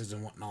boxes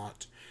and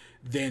whatnot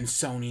than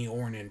Sony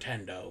or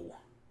Nintendo.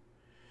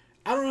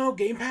 I don't know,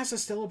 Game Pass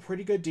is still a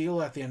pretty good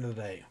deal at the end of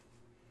the day.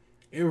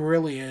 It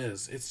really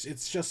is.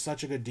 It's just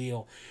such a good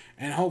deal.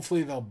 And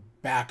hopefully they'll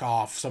back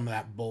off some of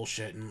that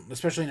bullshit, and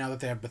especially now that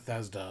they have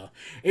Bethesda.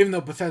 Even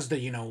though Bethesda,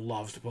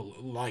 loves to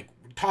put, like,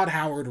 Todd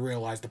Howard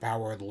realized the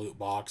power of the loot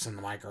box and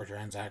the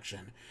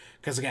microtransaction.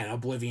 Because, again,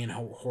 Oblivion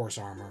horse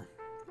armor.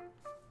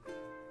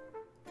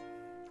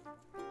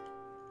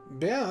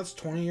 But yeah, that's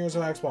 20 years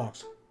of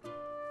Xbox.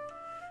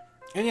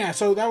 And yeah,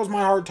 so that was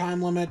my hard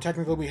time limit.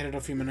 Technically, we hit it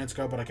a few minutes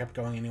ago, but I kept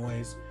going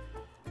anyways.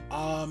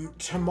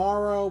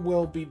 Tomorrow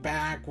we'll be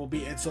back. It'll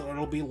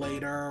be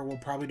later. We'll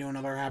probably do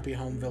another Happy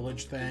Home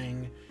Village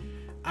thing.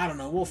 I don't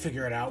know. We'll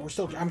figure it out.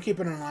 I'm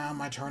keeping an eye on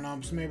my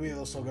turnips. Maybe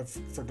they'll still go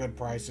for good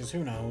prices.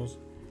 Who knows?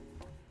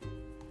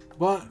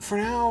 But for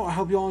now, I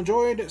hope you all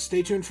enjoyed.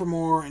 Stay tuned for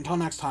more. Until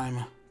next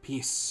time,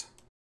 peace.